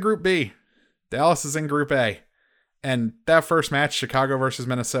 Minnesota's in Group B. Dallas is in Group A. And that first match, Chicago versus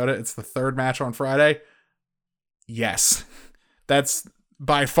Minnesota, it's the third match on Friday. Yes, that's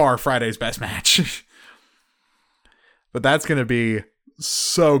by far Friday's best match. But that's going to be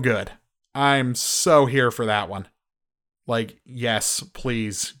so good. I'm so here for that one. Like, yes,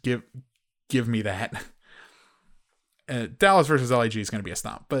 please give me that. Dallas versus LAG is going to be a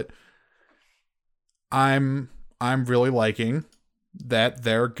stomp, but I'm really liking that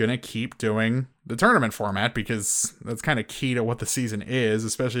they're going to keep doing the tournament format, because that's kind of key to what the season is,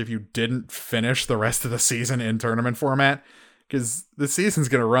 especially if you didn't finish the rest of the season in tournament format, because the season's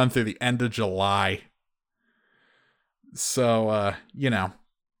going to run through the end of July. So,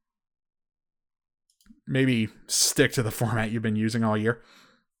 maybe stick to the format you've been using all year.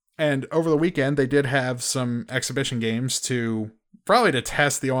 And over the weekend, they did have some exhibition games to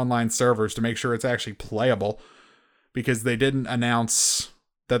test the online servers to make sure it's actually playable, because they didn't announce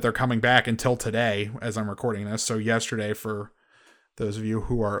that they're coming back until today as I'm recording this. So yesterday, for those of you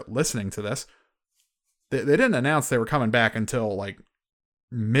who are listening to this, they didn't announce they were coming back until like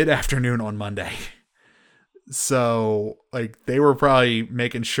mid-afternoon on Monday. So like they were probably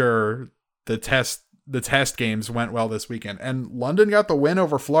making sure the test games went well this weekend. And London got the win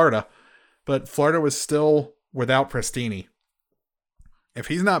over Florida, but Florida was still without Prestini. If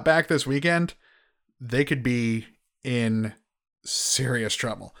he's not back this weekend, they could be in serious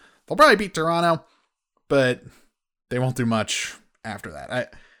trouble. They'll probably beat Toronto, but they won't do much after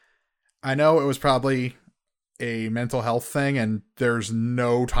that. I know it was probably a mental health thing, and there's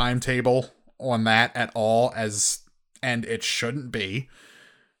no timetable on that at all, and it shouldn't be.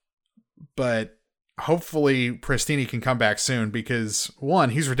 But hopefully Prestini can come back soon, because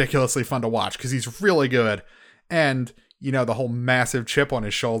one, he's ridiculously fun to watch because he's really good. And, the whole massive chip on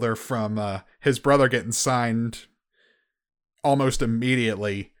his shoulder from his brother getting signed almost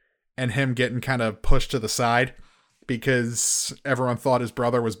immediately and him getting kind of pushed to the side because everyone thought his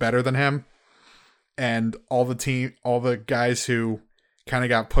brother was better than him. And all the guys who kind of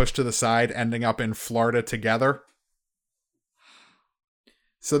got pushed to the side ending up in Florida together.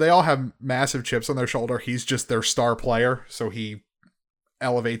 So they all have massive chips on their shoulder. He's just their star player, so he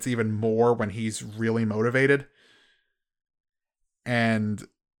elevates even more when he's really motivated. And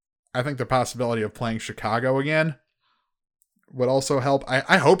I think the possibility of playing Chicago again would also help.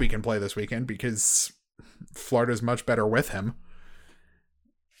 I hope he can play this weekend, because Florida's much better with him.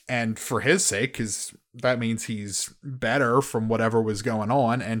 And for his sake, because that means he's better from whatever was going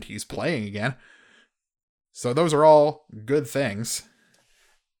on, and he's playing again. So those are all good things.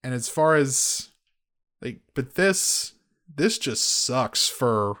 And as far as but this just sucks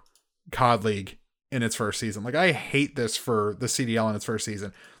for COD League in its first season. I hate this for the CDL in its first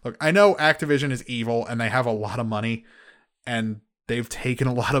season. Look, I know Activision is evil and they have a lot of money, and they've taken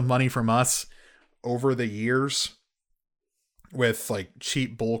a lot of money from us over the years with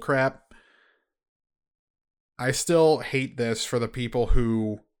cheap bullcrap. I still hate this for the people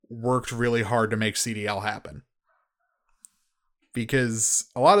who worked really hard to make CDL happen, because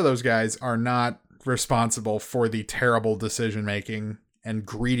a lot of those guys are not responsible for the terrible decision-making and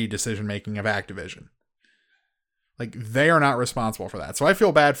greedy decision-making of Activision. They are not responsible for that. So I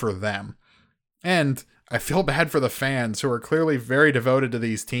feel bad for them. And I feel bad for the fans who are clearly very devoted to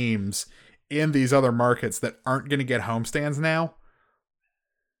these teams in these other markets that aren't going to get homestands now,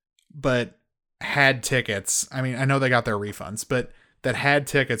 but had tickets. I mean, I know they got their refunds, but that had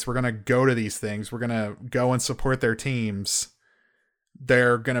tickets, we're going to go to these things. We're going to go and support their teams.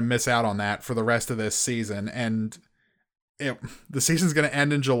 They're going to miss out on that for the rest of this season. And the season's going to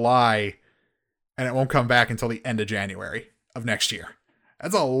end in July, and it won't come back until the end of January of next year.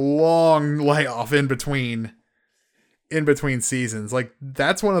 That's a long layoff in between seasons.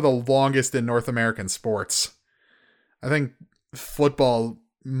 That's one of the longest in North American sports. I think football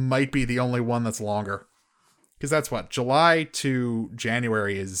might be the only one that's longer, because that's what July to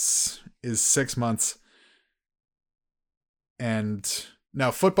January is 6 months. And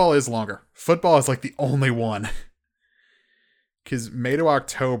no, football is longer. Football is the only one, because May to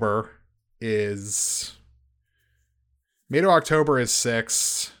October is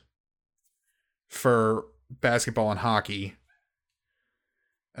 6. for basketball and hockey.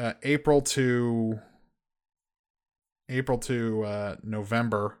 April to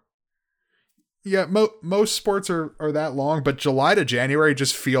November. Yeah, most sports are that long, but July to January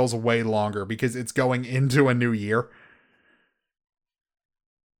just feels way longer because it's going into a new year.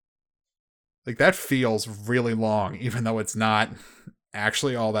 Like, that feels really long, even though it's not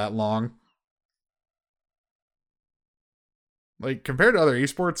actually all that long. Like, compared to other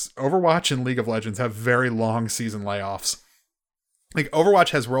esports, Overwatch and League of Legends have very long season layoffs. Like,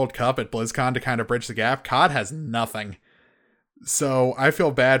 Overwatch has World Cup at BlizzCon to kind of bridge the gap. COD has nothing. So I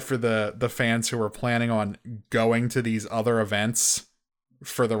feel bad for the fans who are planning on going to these other events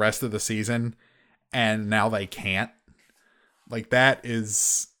for the rest of the season, and now they can't. Like, that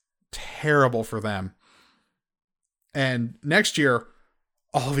is terrible for them. And next year,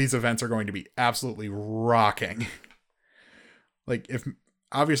 all these events are going to be absolutely rocking. Like, if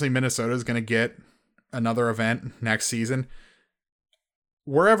obviously Minnesota is going to get another event next season,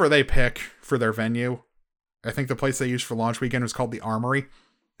 wherever they pick for their venue, I think the place they used for launch weekend was called the Armory.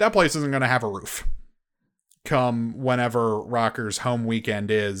 That place isn't going to have a roof come whenever Rocker's home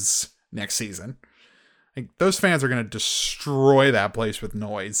weekend is next season. Like, those fans are going to destroy that place with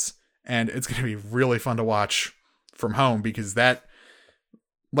noise, and it's going to be really fun to watch from home because that,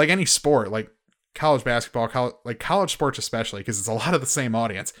 like any sport, like college basketball, college sports especially, because it's a lot of the same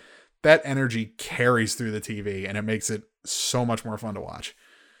audience, that energy carries through the TV and it makes it so much more fun to watch.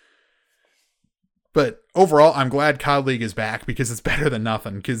 But overall, I'm glad COD League is back because it's better than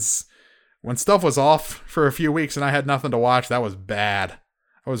nothing. Because when stuff was off for a few weeks and I had nothing to watch, that was bad.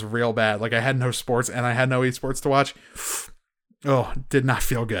 That was real bad. Like, I had no sports and I had no esports to watch. Oh, did not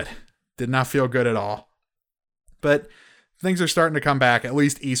feel good. Did not feel good at all. But things are starting to come back. At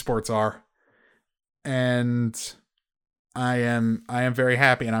least esports are. And I am very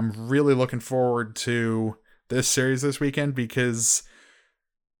happy, and I'm really looking forward to this series this weekend because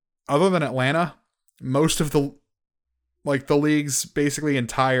other than Atlanta, most of the league's basically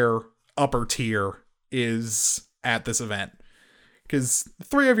entire upper tier is at this event. Because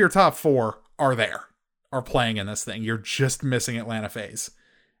 3 of your top 4 are playing in this thing. You're just missing Atlanta FaZe.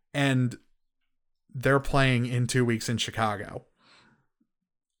 And they're playing in 2 weeks in Chicago.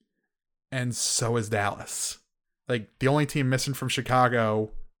 And so is Dallas. Like, the only team missing from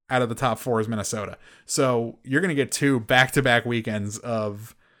Chicago out of the top 4 is Minnesota. So you're going to get 2 back-to-back weekends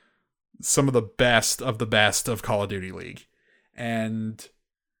of some of the best of Call of Duty League. And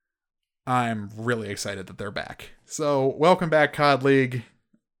I'm really excited that they're back. So welcome back, COD League.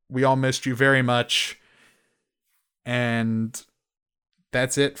 We all missed you very much. And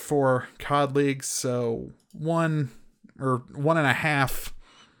that's it for COD League. So 1.5.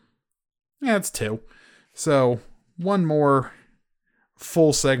 Yeah, it's 2. So one more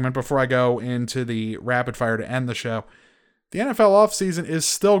full segment before I go into the rapid fire to end the show. The NFL offseason is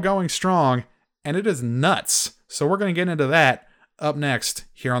still going strong, and it is nuts. So we're going to get into that up next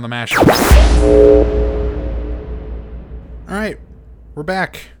here on the Mashup. All right, we're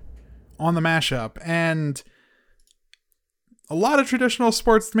back on the Mashup, and a lot of traditional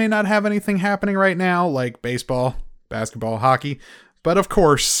sports may not have anything happening right now, like baseball, basketball, hockey, but of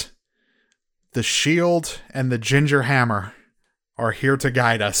course, the Shield and the Ginger Hammer are here to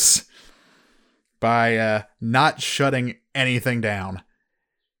guide us by not shutting anything down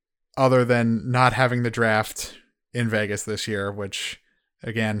other than not having the draft in Vegas this year, which,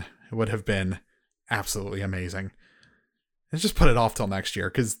 again, would have been absolutely amazing. Let's just put it off till next year,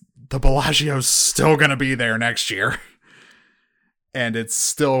 because the Bellagio's still going to be there next year. And it's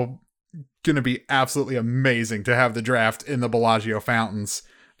still going to be absolutely amazing to have the draft in the Bellagio fountains.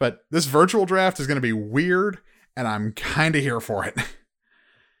 But this virtual draft is going to be weird, and I'm kind of here for it.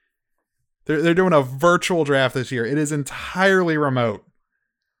 They're doing a virtual draft this year. It is entirely remote.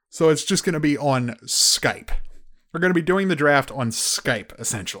 So it's just going to be on Skype. We're going to be doing the draft on Skype,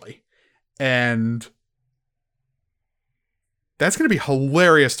 essentially. And that's going to be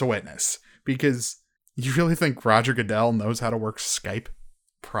hilarious to witness. Because you really think Roger Goodell knows how to work Skype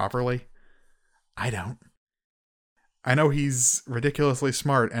properly? I don't. I know he's ridiculously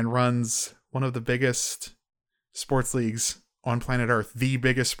smart and runs one of the biggest sports leagues on planet Earth. The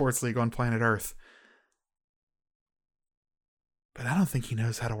biggest sports league on planet Earth. But I don't think he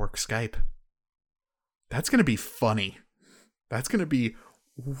knows how to work Skype. That's going to be funny. That's going to be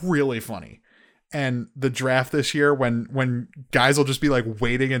really funny. And the draft this year, when guys will just be like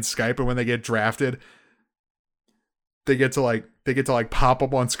waiting in Skype, and when they get drafted, they get to pop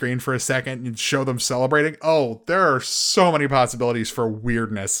up on screen for a second and show them celebrating. Oh, there are so many possibilities for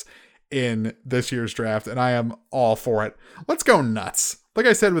weirdness in this year's draft, and I am all for it. Let's go nuts. like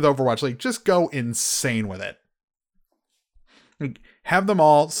I said with Overwatch, like just go insane with it. Like, have them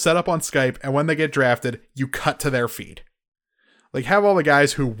all set up on Skype, and when they get drafted, you cut to their feed. Like, have all the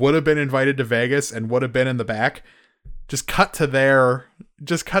guys who would have been invited to Vegas and would have been in the back, just cut to their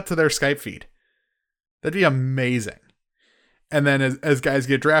Skype feed. That'd be amazing. And then as guys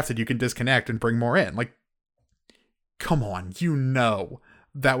get drafted, you can disconnect and bring more in. Like, come on,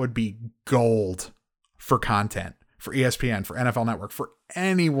 that would be gold for content, for ESPN, for NFL Network, for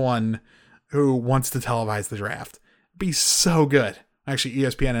anyone who wants to televise the draft. It'd be so good. Actually,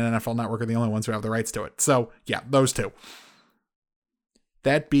 ESPN and NFL Network are the only ones who have the rights to it. So, yeah, those two.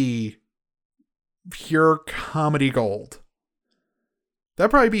 That'd be pure comedy gold.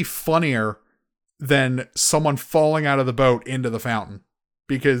 That'd probably be funnier than someone falling out of the boat into the fountain,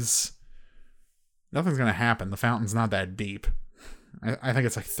 because nothing's going to happen. The fountain's not that deep. I think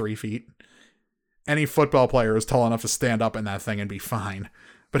it's like 3 feet. Any football player is tall enough to stand up in that thing and be fine,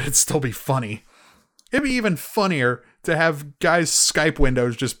 but it'd still be funny. It'd be even funnier to have guys' Skype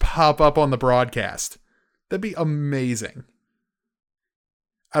windows just pop up on the broadcast. That'd be amazing.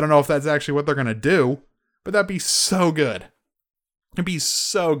 I don't know if that's actually what they're going to do, but that'd be so good. It'd be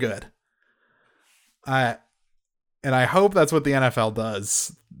so good. And I hope that's what the NFL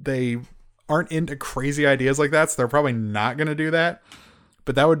does. They aren't into crazy ideas like that, so they're probably not going to do that.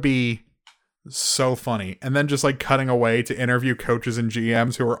 But that would be so funny. And then just like cutting away to interview coaches and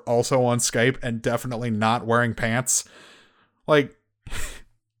GMs who are also on Skype and definitely not wearing pants. Like,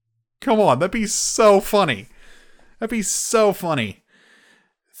 come on, that'd be so funny. That'd be so funny.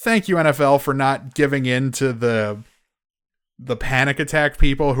 Thank you, NFL, for not giving in to the panic attack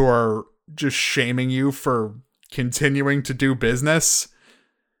people who are just shaming you for continuing to do business.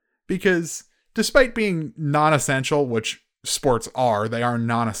 Because despite being non-essential, which sports are, they are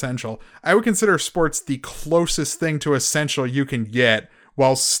non-essential, I would consider sports the closest thing to essential you can get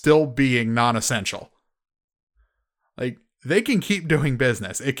while still being non-essential. Like, they can keep doing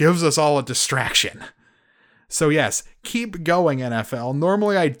business. It gives us all a distraction. So yes, keep going, NFL.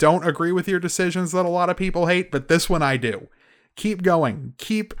 Normally I don't agree with your decisions that a lot of people hate, but this one I do. Keep going.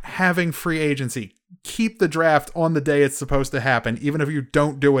 Keep having free agency. Keep the draft on the day it's supposed to happen, even if you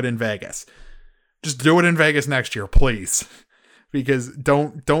don't do it in Vegas. Just do it in Vegas next year, please. Because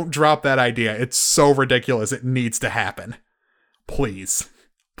don't drop that idea. It's so ridiculous. It needs to happen. Please.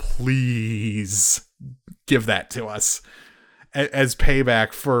 Please give that to us as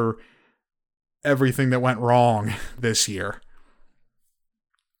payback for everything that went wrong this year.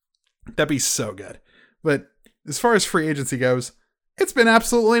 That'd be so good. But as far as free agency goes, it's been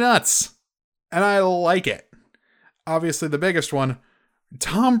absolutely nuts. And I like it. Obviously, the biggest one,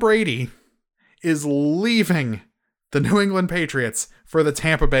 Tom Brady is leaving the New England Patriots for the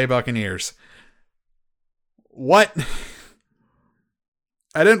Tampa Bay Buccaneers. What?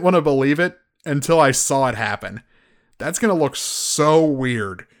 I didn't want to believe it until I saw it happen. That's going to look so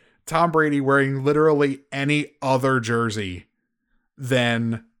weird. Tom Brady wearing literally any other jersey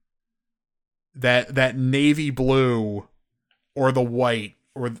than that navy blue or the white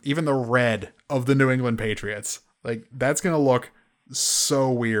or even the red of the New England Patriots. Like, that's going to look so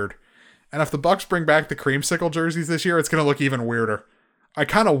weird. And if the Bucs bring back the creamsicle jerseys this year, it's going to look even weirder. I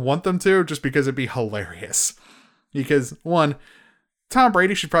kind of want them to, just because it'd be hilarious. Because, one, Tom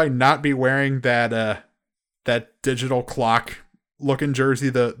Brady should probably not be wearing that digital clock looking jersey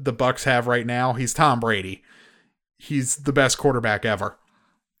the Bucs have right now. He's Tom Brady. He's the best quarterback ever.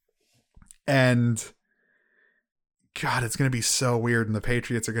 And God, it's going to be so weird, and the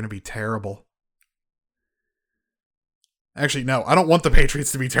Patriots are going to be terrible. Actually, no, I don't want the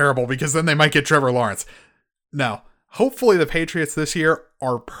Patriots to be terrible, because then they might get Trevor Lawrence. No, hopefully the Patriots this year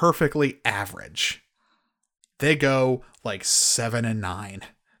are perfectly average. They go like 7-9.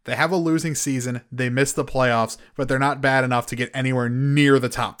 They have a losing season. They miss the playoffs, but they're not bad enough to get anywhere near the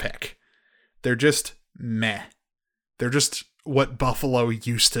top pick. They're just meh. They're just what Buffalo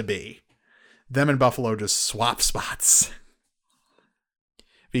used to be. Them and Buffalo just swap spots.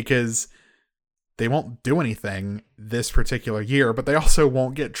 Because they won't do anything this particular year, but they also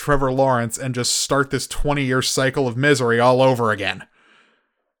won't get Trevor Lawrence and just start this 20-year cycle of misery all over again.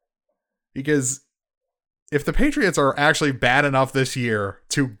 Because if the Patriots are actually bad enough this year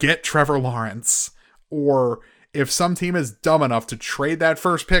to get Trevor Lawrence, or if some team is dumb enough to trade that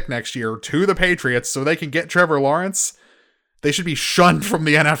first pick next year to the Patriots so they can get Trevor Lawrence, they should be shunned from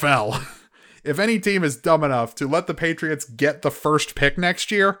the NFL. If any team is dumb enough to let the Patriots get the first pick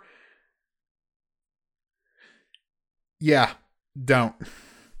next year, yeah, don't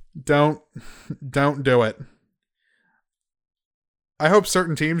do it. I hope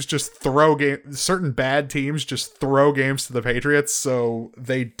certain teams just certain bad teams just throw games to the Patriots so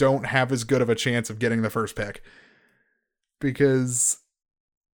they don't have as good of a chance of getting the first pick. Because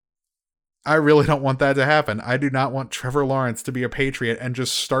I really don't want that to happen. I do not want Trevor Lawrence to be a Patriot and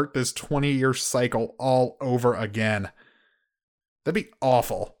just start this 20-year cycle all over again. That'd be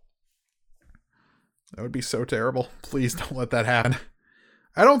awful. That would be so terrible. Please don't let that happen.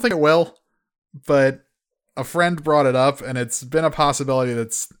 I don't think it will, but a friend brought it up, and it's been a possibility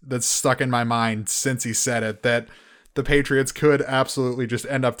that's stuck in my mind since he said it, that the Patriots could absolutely just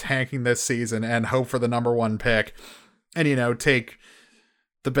end up tanking this season and hope for the number 1 pick and, take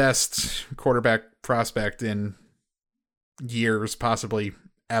the best quarterback prospect in years, possibly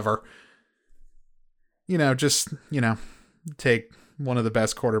ever. Take one of the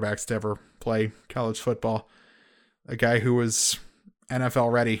best quarterbacks to ever play college football. A guy who was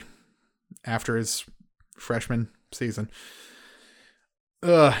NFL ready after his freshman season.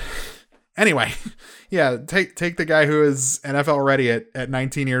 Anyway, yeah, take the guy who is NFL ready at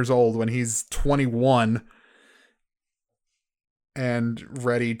 19 years old when he's 21 and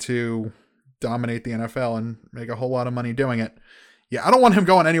ready to dominate the NFL and make a whole lot of money doing it. Yeah, I don't want him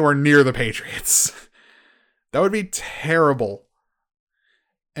going anywhere near the Patriots. That would be terrible.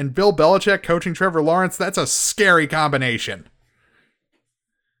 And Bill Belichick coaching Trevor Lawrence, that's a scary combination.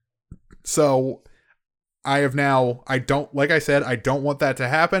 So I don't want that to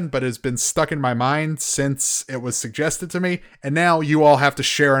happen, but it's been stuck in my mind since it was suggested to me. And now you all have to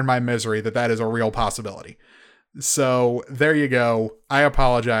share in my misery that is a real possibility. So there you go. I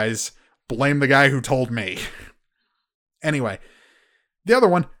apologize. Blame the guy who told me. Anyway, the other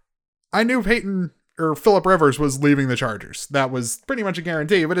one, I knew Phillip Rivers was leaving the Chargers. That was pretty much a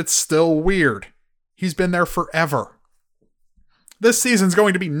guarantee, but it's still weird. He's been there forever. This season's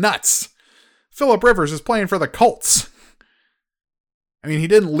going to be nuts. Phillip Rivers is playing for the Colts. I mean, he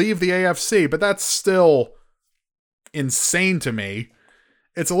didn't leave the AFC, but that's still insane to me.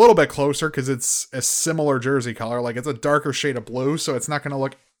 It's a little bit closer because it's a similar jersey color. Like, it's a darker shade of blue, so it's not going to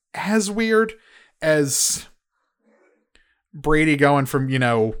look as weird as Brady going from,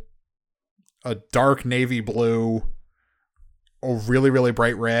 a dark navy blue, a really, really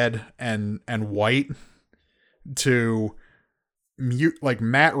bright red and white to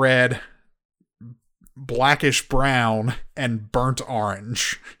matte red, blackish brown, and burnt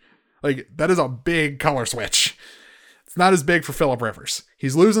orange. Like, that is a big color switch. It's not as big for Phillip Rivers.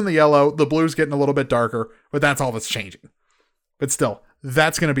 He's losing the yellow, the blue's getting a little bit darker, but that's all that's changing. But still,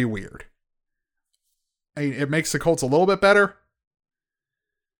 that's going to be weird. I mean, it makes the Colts a little bit better.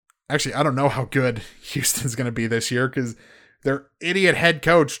 Actually, I don't know how good Houston's going to be this year because their idiot head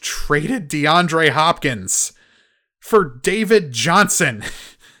coach traded DeAndre Hopkins for David Johnson.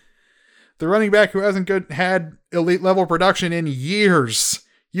 The running back who hasn't had elite level production in years.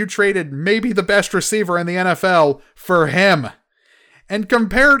 You traded maybe the best receiver in the NFL for him and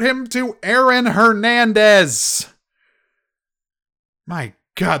compared him to Aaron Hernandez. My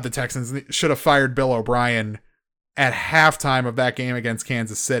God, the Texans should have fired Bill O'Brien at halftime of that game against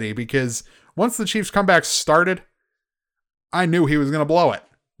Kansas City, because once the Chiefs' comeback started, I knew he was going to blow it.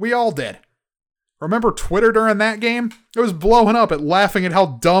 We all did. Remember Twitter during that game? It was blowing up at laughing at how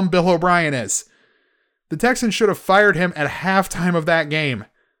dumb Bill O'Brien is. The Texans should have fired him at halftime of that game.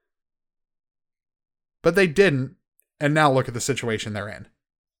 But they didn't, and now look at the situation they're in.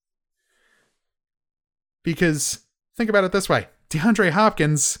 Because, think about it this way. DeAndre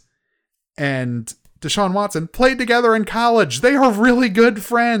Hopkins and Deshaun Watson played together in college. They are really good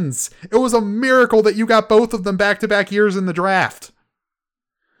friends. It was a miracle that you got both of them back-to-back years in the draft.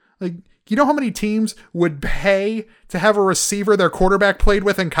 Like, you know how many teams would pay to have a receiver their quarterback played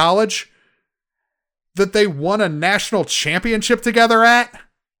with in college that they won a national championship together at?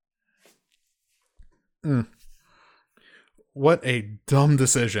 What a dumb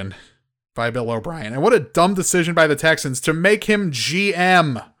decision by Bill O'Brien. And what a dumb decision by the Texans to make him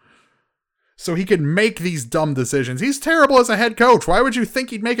GM so he could make these dumb decisions. He's terrible as a head coach. Why would you think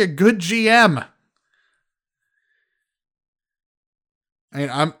he'd make a good GM? I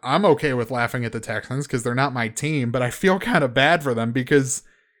mean, I'm okay with laughing at the Texans because they're not my team, but I feel kind of bad for them because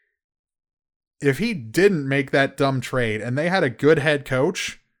if he didn't make that dumb trade and they had a good head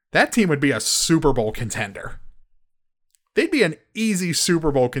coach, that team would be a Super Bowl contender. They'd be an easy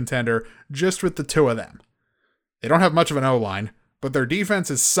Super Bowl contender just with the two of them. They don't have much of an O-line, but their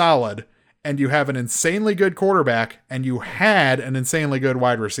defense is solid, and you have an insanely good quarterback, and you had an insanely good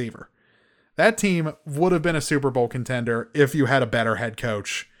wide receiver. That team would have been a Super Bowl contender if you had a better head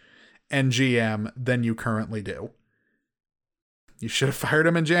coach and GM than you currently do. You should have fired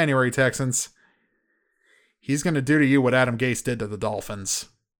him in January, Texans. he's going to do to you what Adam Gase did to the Dolphins.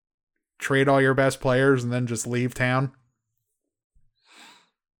 Trade all your best players and then just leave town.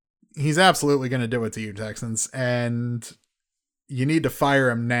 He's absolutely going to do it to you, Texans, and you need to fire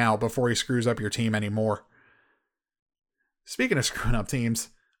him now before he screws up your team anymore. Speaking of screwing up teams,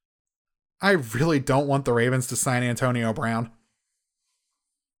 I really don't want the Ravens to sign Antonio Brown.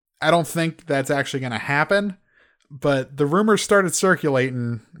 I don't think that's actually going to happen, but the rumors started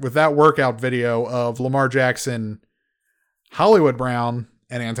circulating with that workout video of Lamar Jackson, Hollywood Brown,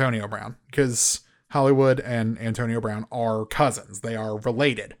 and Antonio Brown, because Hollywood and Antonio Brown are cousins. They are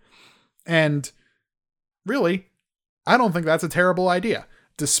related. And really, I don't think that's a terrible idea.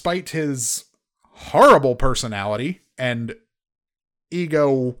 Despite his horrible personality and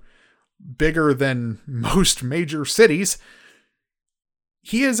ego bigger than most major cities,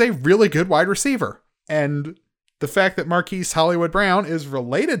 he is a really good wide receiver. And the fact that Marquise Hollywood Brown is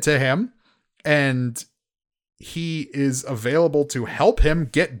related to him and he is available to help him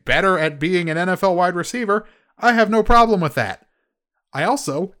get better at being an NFL wide receiver, I have no problem with that. I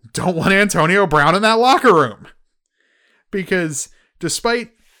also don't want Antonio Brown in that locker room. Because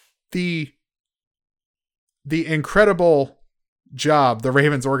despite the incredible job the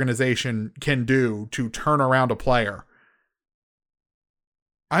Ravens organization can do to turn around a player,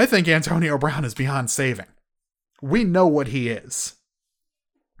 I think Antonio Brown is beyond saving. We know what he is.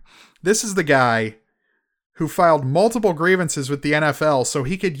 This is the guy who filed multiple grievances with the NFL so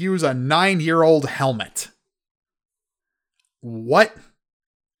he could use a 9-year-old helmet. What?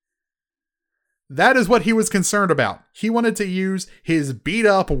 That is what he was concerned about. He wanted to use his beat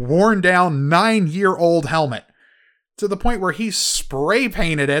up, worn down 9-year-old helmet to the point where he spray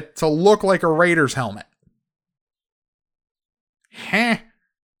painted it to look like a Raiders helmet. Heh.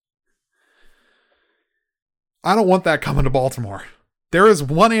 I don't want that coming to Baltimore. There is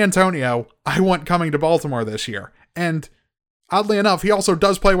one Antonio I want coming to Baltimore this year. And oddly enough, he also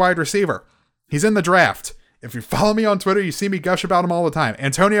does play wide receiver. He's in the draft. If you follow me on Twitter, you see me gush about him all the time.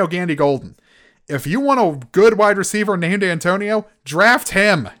 Antonio Gandy Golden. If you want a good wide receiver named Antonio, draft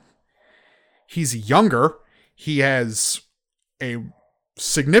him. He's younger. He has a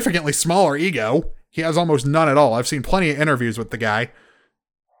significantly smaller ego. He has almost none at all. I've seen plenty of interviews with the guy.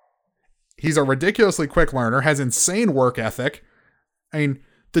 He's a ridiculously quick learner, has insane work ethic. I mean,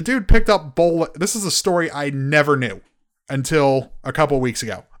 the dude picked up bowling. This is a story I never knew until a couple weeks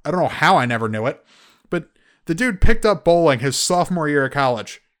ago. I don't know how I never knew it, but the dude picked up bowling his sophomore year of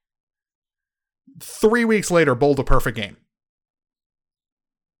college. 3 weeks later, bowled a perfect game.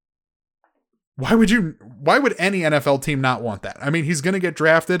 Why would any NFL team not want that? I mean, he's going to get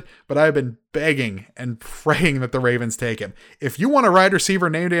drafted, but I've been begging and praying that the Ravens take him. If you want a wide receiver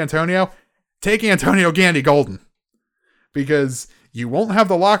named Antonio, take Antonio Gandy Golden. Because you won't have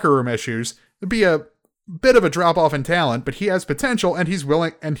the locker room issues. It'd be a bit of a drop off in talent, but he has potential and he's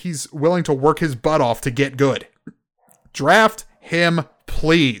willing to work his butt off to get good. Draft him,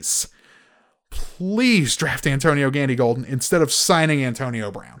 please. Please draft Antonio Gandy Golden instead of signing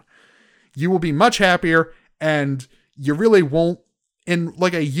Antonio Brown. You will be much happier, and you really won't, in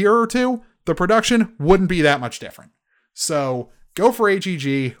like a year or two, the production wouldn't be that much different. So go for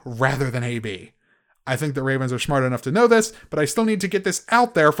AGG rather than AB. I think the Ravens are smart enough to know this, but I still need to get this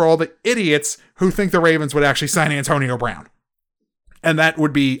out there for all the idiots who think the Ravens would actually sign Antonio Brown. And that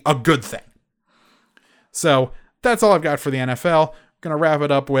would be a good thing. So that's all I've got for the NFL. I'm going to wrap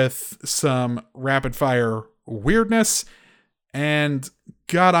it up with some rapid fire weirdness. And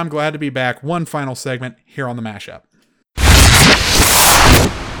God, I'm glad to be back. One final segment here on the Mashup.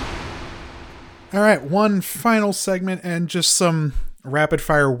 All right, one final segment and just some rapid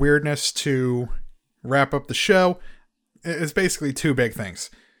fire weirdness to wrap up the show. It's basically two big things.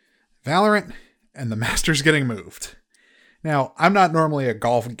 Valorant and the Masters getting moved. Now, I'm not normally a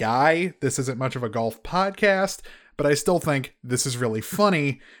golf guy. This isn't much of a golf podcast, but I still think this is really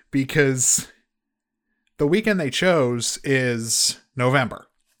funny because the weekend they chose is November.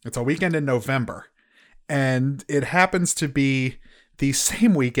 It's a weekend in November. And it happens to be the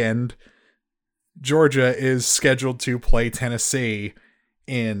same weekend Georgia is scheduled to play Tennessee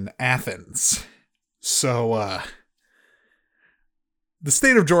in Athens. So, the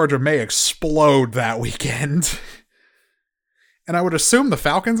state of Georgia may explode that weekend. And I would assume the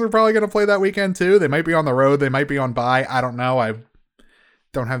Falcons are probably going to play that weekend too. They might be on the road. They might be on bye. I don't know. I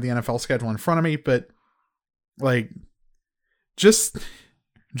don't have the NFL schedule in front of me, but like, just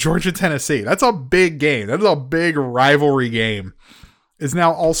Georgia, Tennessee. That's a big game. That is a big rivalry game. Is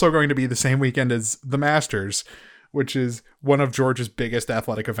now also going to be the same weekend as the Masters, which is one of Georgia's biggest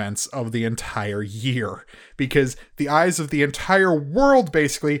athletic events of the entire year, because the eyes of the entire world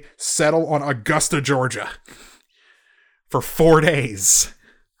basically settle on Augusta, Georgia for 4 days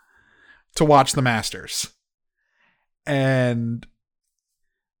to watch the Masters. And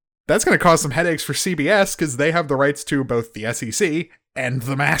that's going to cause some headaches for CBS because they have the rights to both the SEC and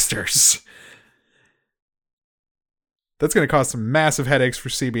the Masters. That's going to cause some massive headaches for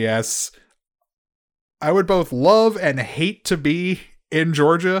CBS. I would both love and hate to be in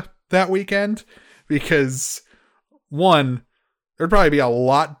Georgia that weekend because, one, there'd probably be a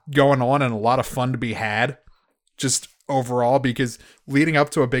lot going on and a lot of fun to be had just overall, because leading up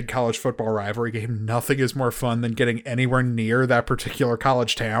to a big college football rivalry game, nothing is more fun than getting anywhere near that particular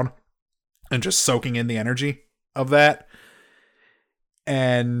college town and just soaking in the energy of that.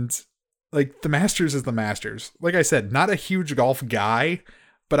 And like, the Masters is the Masters. Like I said, not a huge golf guy,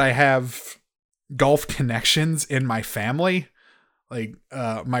 but I have golf connections in my family. Like,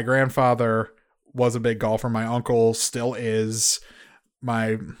 my grandfather was a big golfer. My uncle still is.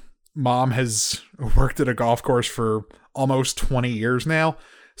 My mom has worked at a golf course for almost 20 years now.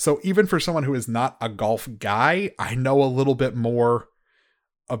 So even for someone who is not a golf guy, I know a little bit more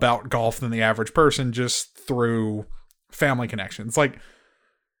about golf than the average person just through family connections. Like,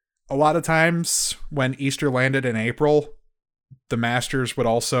 a lot of times when Easter landed in April, the Masters would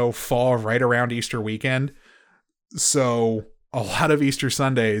also fall right around Easter weekend. So a lot of Easter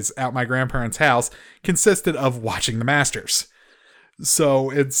Sundays at my grandparents' house consisted of watching the Masters. So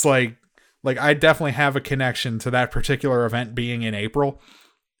it's like I definitely have a connection to that particular event being in April,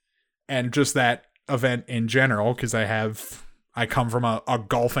 and just that event in general, because I come from a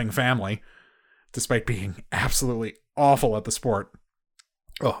golfing family, despite being absolutely awful at the sport.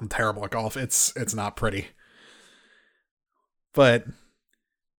 Oh, I'm terrible at golf. It's not pretty. But,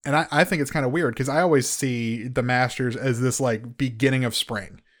 and I think it's kind of weird because I always see the Masters as this like beginning of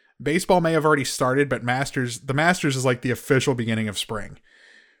spring. Baseball may have already started, but the Masters is like the official beginning of spring,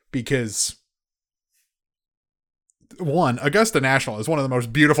 because one, Augusta National is one of the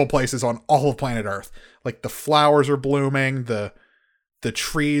most beautiful places on all of planet Earth. Like, the flowers are blooming, the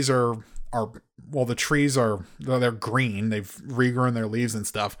trees are they're green. They've regrown their leaves and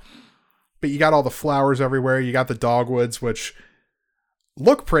stuff. But you got all the flowers everywhere. You got the dogwoods, which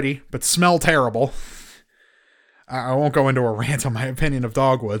look pretty, but smell terrible. I won't go into a rant on my opinion of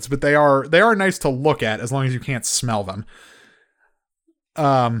dogwoods, but they are nice to look at as long as you can't smell them.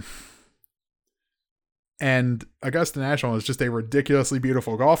 And Augusta National is just a ridiculously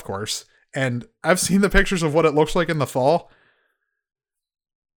beautiful golf course. And I've seen the pictures of what it looks like in the fall.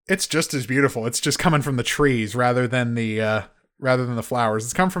 It's just as beautiful. It's just coming from the trees rather than the flowers.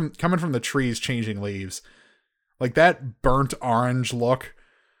 It's coming from the trees changing leaves. Like, that burnt orange look.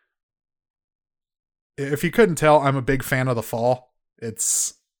 If you couldn't tell, I'm a big fan of the fall.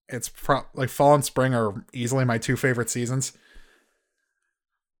 Like, fall and spring are easily my two favorite seasons.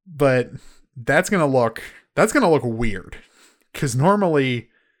 But that's gonna look weird, because normally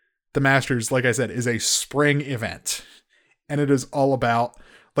the Masters, like I said, is a spring event, and it is all about,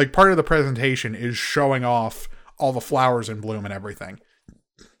 like, part of the presentation is showing off all the flowers in bloom and everything.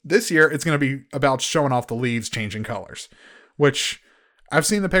 This year, it's going to be about showing off the leaves changing colors, which I've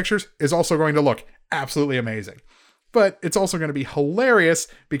seen the pictures is also going to look absolutely amazing. But it's also going to be hilarious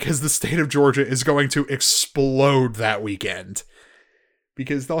because the state of Georgia is going to explode that weekend,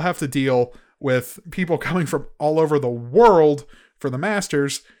 because they'll have to deal with people coming from all over the world for the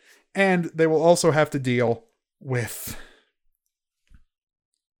Masters, and they will also have to deal with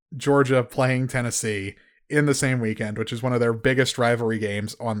Georgia playing Tennessee in the same weekend, which is one of their biggest rivalry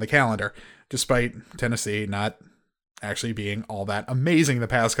games on the calendar, despite Tennessee not actually being all that amazing the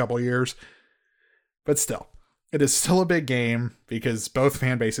past couple years. But still, it is still a big game because both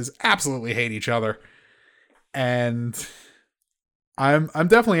fan bases absolutely hate each other. And I'm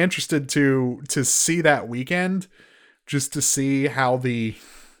definitely interested to see that weekend, just to see how the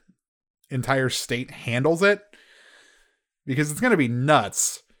entire state handles it, because it's going to be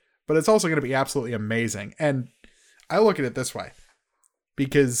nuts, but it's also going to be absolutely amazing. And I look at it this way,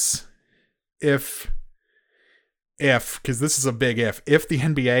 because because this is a big if the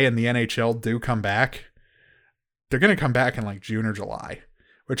NBA and the NHL do come back, they're going to come back in like June or July,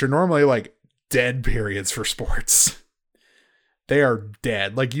 which are normally like dead periods for sports. They are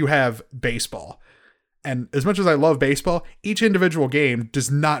dead. Like, you have baseball. And as much as I love baseball, each individual game does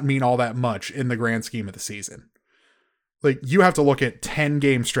not mean all that much in the grand scheme of the season. Like, you have to look at 10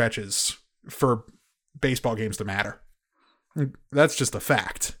 game stretches for baseball games to matter. That's just a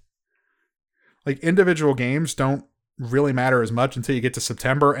fact. Like, individual games don't really matter as much until you get to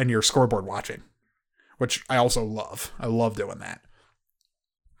September and you're scoreboard watching, which I also love. I love doing that.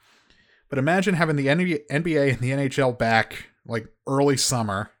 But imagine having the NBA and the NHL back like early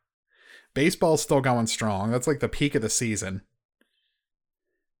summer. Baseball's still going strong. That's like the peak of the season.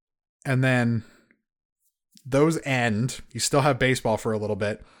 And then those end. You still have baseball for a little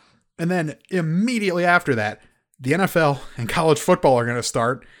bit. And then immediately after that, the NFL and college football are going to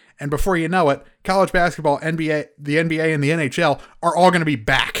start. And before you know it, college basketball, the NBA, and the NHL are all going to be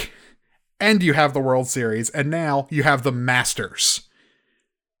back. And you have the World Series. And now you have the Masters.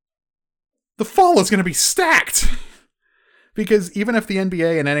 The fall is going to be stacked. Because even if the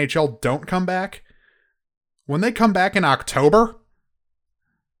NBA and NHL don't come back, when they come back in October,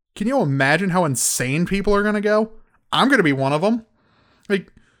 can you imagine how insane people are going to go? I'm going to be one of them.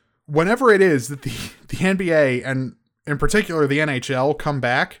 Like, whenever it is that the NBA and in particular the NHL come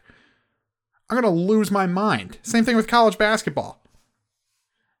back, I'm going to lose my mind. Same thing with college basketball.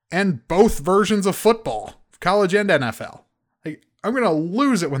 And both versions of football, college and NFL. Like, I'm going to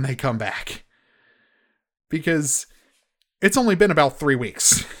lose it when they come back. Because it's only been about 3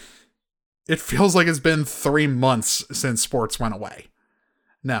 weeks. It feels like it's been 3 months since sports went away.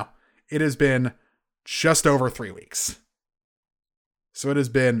 No, it has been just over 3 weeks. So it has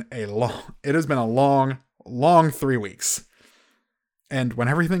been a long 3 weeks. And when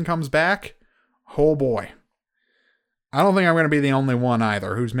everything comes back, oh boy. I don't think I'm going to be the only one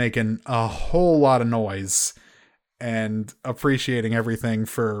either who's making a whole lot of noise and appreciating everything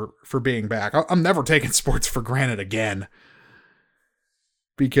for being back. I'm never taking sports for granted again.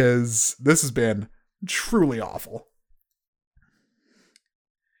 Because this has been truly awful.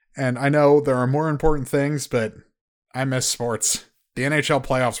 And I know there are more important things, but I miss sports. The NHL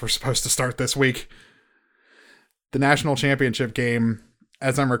playoffs were supposed to start this week. The national championship game,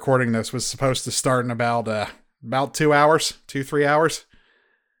 as I'm recording this, was supposed to start in about 2 hours, 3 hours.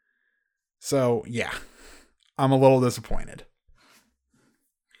 So, yeah, I'm a little disappointed.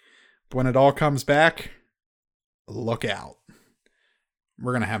 But when it all comes back, look out.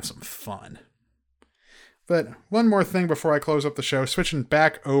 We're going to have some fun. But one more thing before I close up the show, switching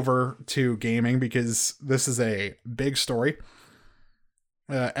back over to gaming because this is a big story.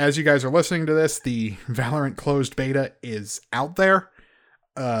 As you guys are listening to this, the Valorant closed beta is out there.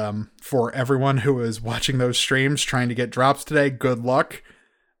 For everyone who is watching those streams trying to get drops today, good luck.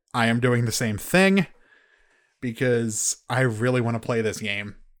 I am doing the same thing because I really want to play this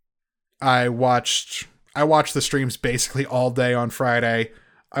game. I watched the streams basically all day on Friday.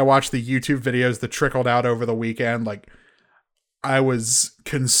 I watched the YouTube videos that trickled out over the weekend. Like, I was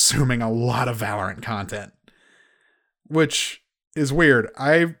consuming a lot of Valorant content, which is weird.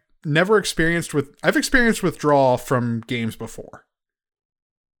 I've experienced withdrawal from games before.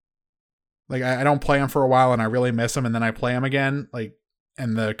 Like, I don't play them for a while and I really miss them and then I play them again. Like,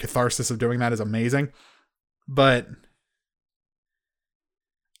 and the catharsis of doing that is amazing. But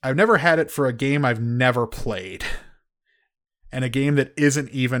I've never had it for a game I've never played. And a game that isn't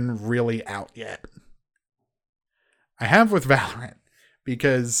even really out yet. I have with Valorant.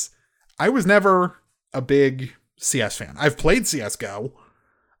 Because I was never a big CS fan. I've played CSGO.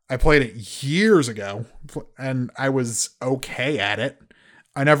 I played it years ago. And I was okay at it.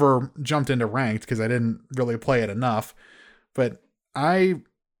 I never jumped into ranked because I didn't really play it enough. But I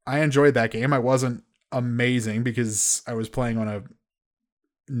enjoyed that game. I wasn't amazing because I was playing on a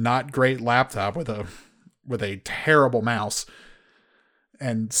not great laptop with a terrible mouse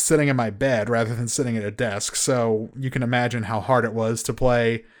and sitting in my bed rather than sitting at a desk. So you can imagine how hard it was to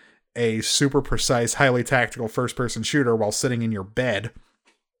play a super precise, highly tactical first-person shooter while sitting in your bed.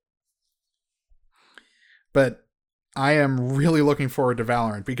 But I am really looking forward to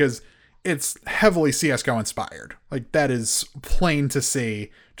Valorant because it's heavily CSGO inspired. Like, that is plain to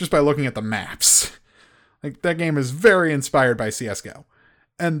see just by looking at the maps. Like, that game is very inspired by CSGO.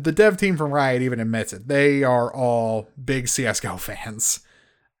 And the dev team from Riot even admits it. They are all big CSGO fans.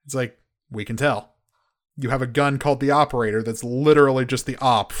 It's like, we can tell. You have a gun called the Operator that's literally just the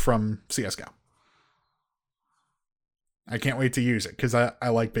op from CSGO. I can't wait to use it because I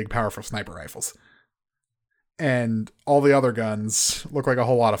like big, powerful sniper rifles. And all the other guns look like a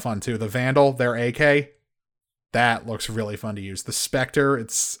whole lot of fun too. The Vandal, their AK, that looks really fun to use. The Spectre,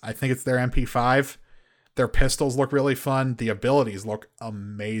 I think it's their MP5. Their pistols look really fun. The abilities look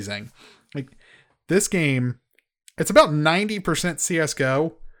amazing. Like, this game, it's about 90%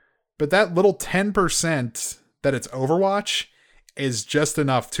 CSGO, but that little 10% that it's Overwatch is just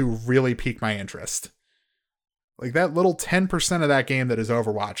enough to really pique my interest. Like, that little 10% of that game that is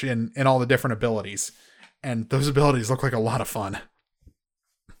Overwatch in all the different abilities. And those abilities look like a lot of fun.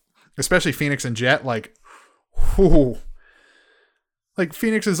 Especially Phoenix and Jet, like, whoo. Like,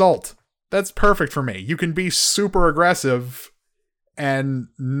 Phoenix's ult. That's perfect for me. You can be super aggressive and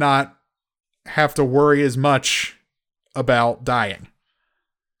not have to worry as much about dying.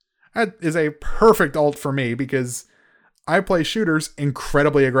 That is a perfect ult for me because I play shooters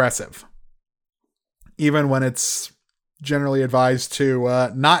incredibly aggressive. Even when it's generally advised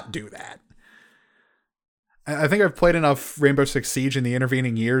to not do that. I think I've played enough Rainbow Six Siege in the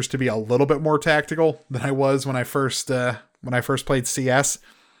intervening years to be a little bit more tactical than I was when I first played CS.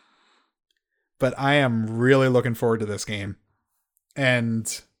 But I am really looking forward to this game.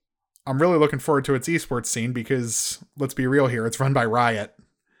 And I'm really looking forward to its esports scene because, let's be real here, it's run by Riot,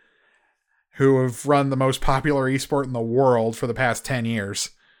 who have run the most popular esport in the world for the past 10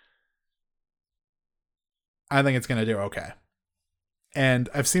 years. I think it's going to do okay. And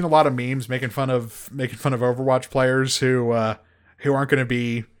I've seen a lot of memes making fun of Overwatch players who aren't going to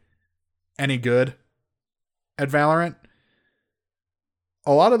be any good at Valorant.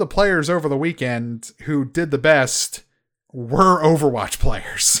 A lot of the players over the weekend who did the best were Overwatch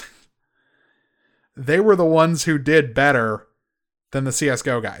players. They were the ones who did better than the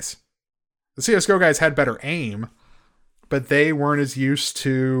CSGO guys. The CSGO guys had better aim, but they weren't as used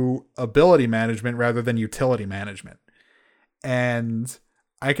to ability management rather than utility management. And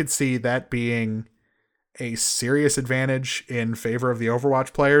I could see that being a serious advantage in favor of the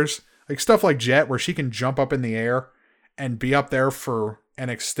Overwatch players. Like stuff like Jett, where she can jump up in the air and be up there for an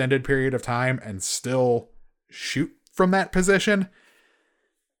extended period of time and still shoot from that position.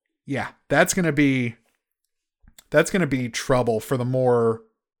 Yeah, that's going to be trouble for the more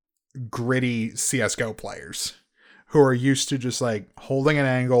gritty CSGO players who are used to just like holding an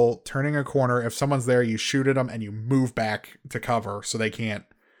angle, turning a corner. If someone's there, you shoot at them and you move back to cover so they can't.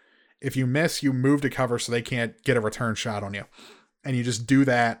 If you miss, you move to cover so they can't get a return shot on you. And you just do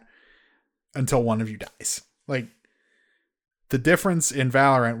that until one of you dies. Like the difference in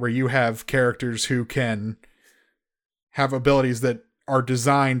Valorant where you have characters who can have abilities that are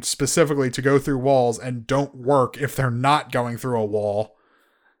designed specifically to go through walls and don't work if they're not going through a wall.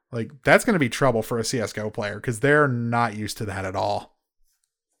 Like, that's going to be trouble for a CSGO player because they're not used to that at all.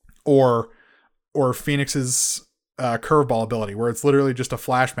 Or Phoenix's curveball ability, where it's literally just a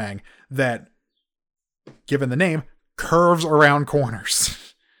flashbang that, given the name, curves around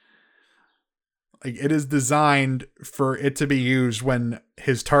corners. Like, it is designed for it to be used when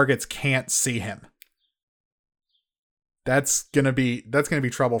his targets can't see him. That's gonna be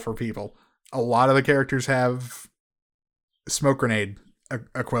trouble for people. A lot of the characters have smoke grenade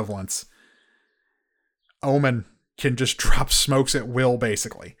equivalents. Omen can just drop smokes at will,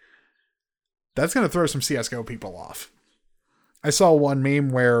 basically. That's going to throw some CSGO people off. I saw one meme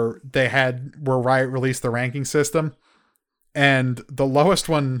where Riot released the ranking system, and the lowest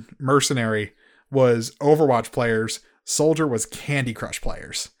one, Mercenary, was Overwatch players. Soldier was Candy Crush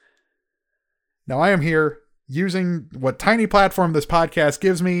players. Now I am here using what tiny platform this podcast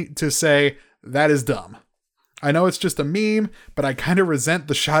gives me to say that is dumb. I know it's just a meme, but I kind of resent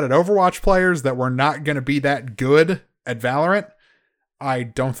the shot at Overwatch players that were not going to be that good at Valorant. I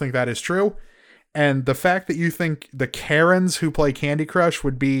don't think that is true. And the fact that you think the Karens who play Candy Crush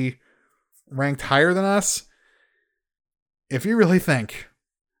would be ranked higher than us, if you really think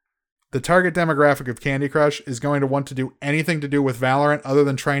the target demographic of Candy Crush is going to want to do anything to do with Valorant other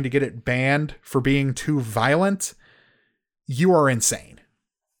than trying to get it banned for being too violent, you are insane.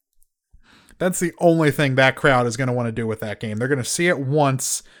 That's the only thing that crowd is going to want to do with that game. They're going to see it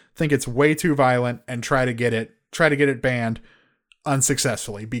once, think it's way too violent, and try to get it banned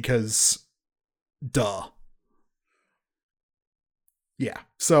unsuccessfully because duh. Yeah.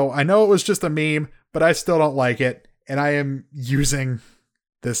 So I know it was just a meme, but I still don't like it. And I am using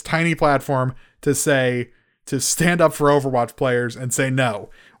this tiny platform to stand up for Overwatch players and say, no,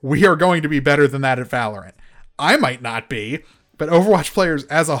 we are going to be better than that at Valorant. I might not be, but Overwatch players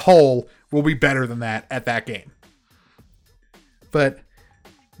as a whole will be better than that at that game. But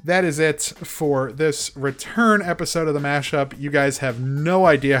that is it for this return episode of the Mashup. You guys have no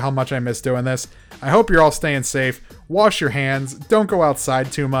idea how much I miss doing this. I hope you're all staying safe. Wash your hands. Don't go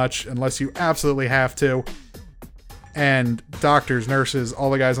outside too much unless you absolutely have to. And doctors, nurses,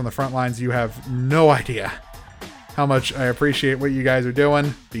 all the guys on the front lines, you have no idea how much I appreciate what you guys are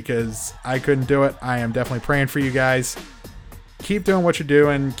doing because I couldn't do it. I am definitely praying for you guys. Keep doing what you're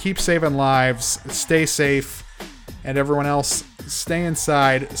doing. Keep saving lives. Stay safe. And everyone else, stay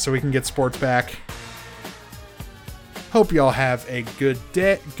inside so we can get sports back. Hope you all have a good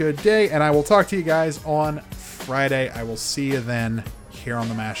day. And I will talk to you guys on Friday. I will see you then here on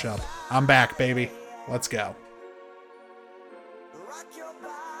the Mashup. I'm back, baby. Let's go. Rock your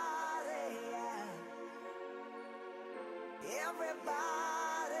body, yeah. Everybody,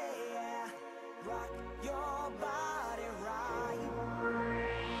 yeah. rock your body right.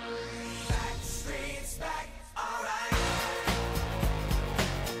 Backstreet's back, alright.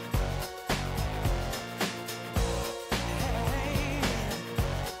 Hey,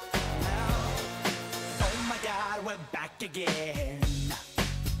 now, oh my God, we're back again.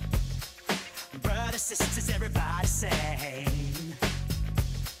 Brothers, sisters, everybody sing.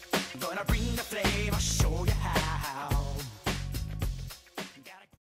 Gonna bring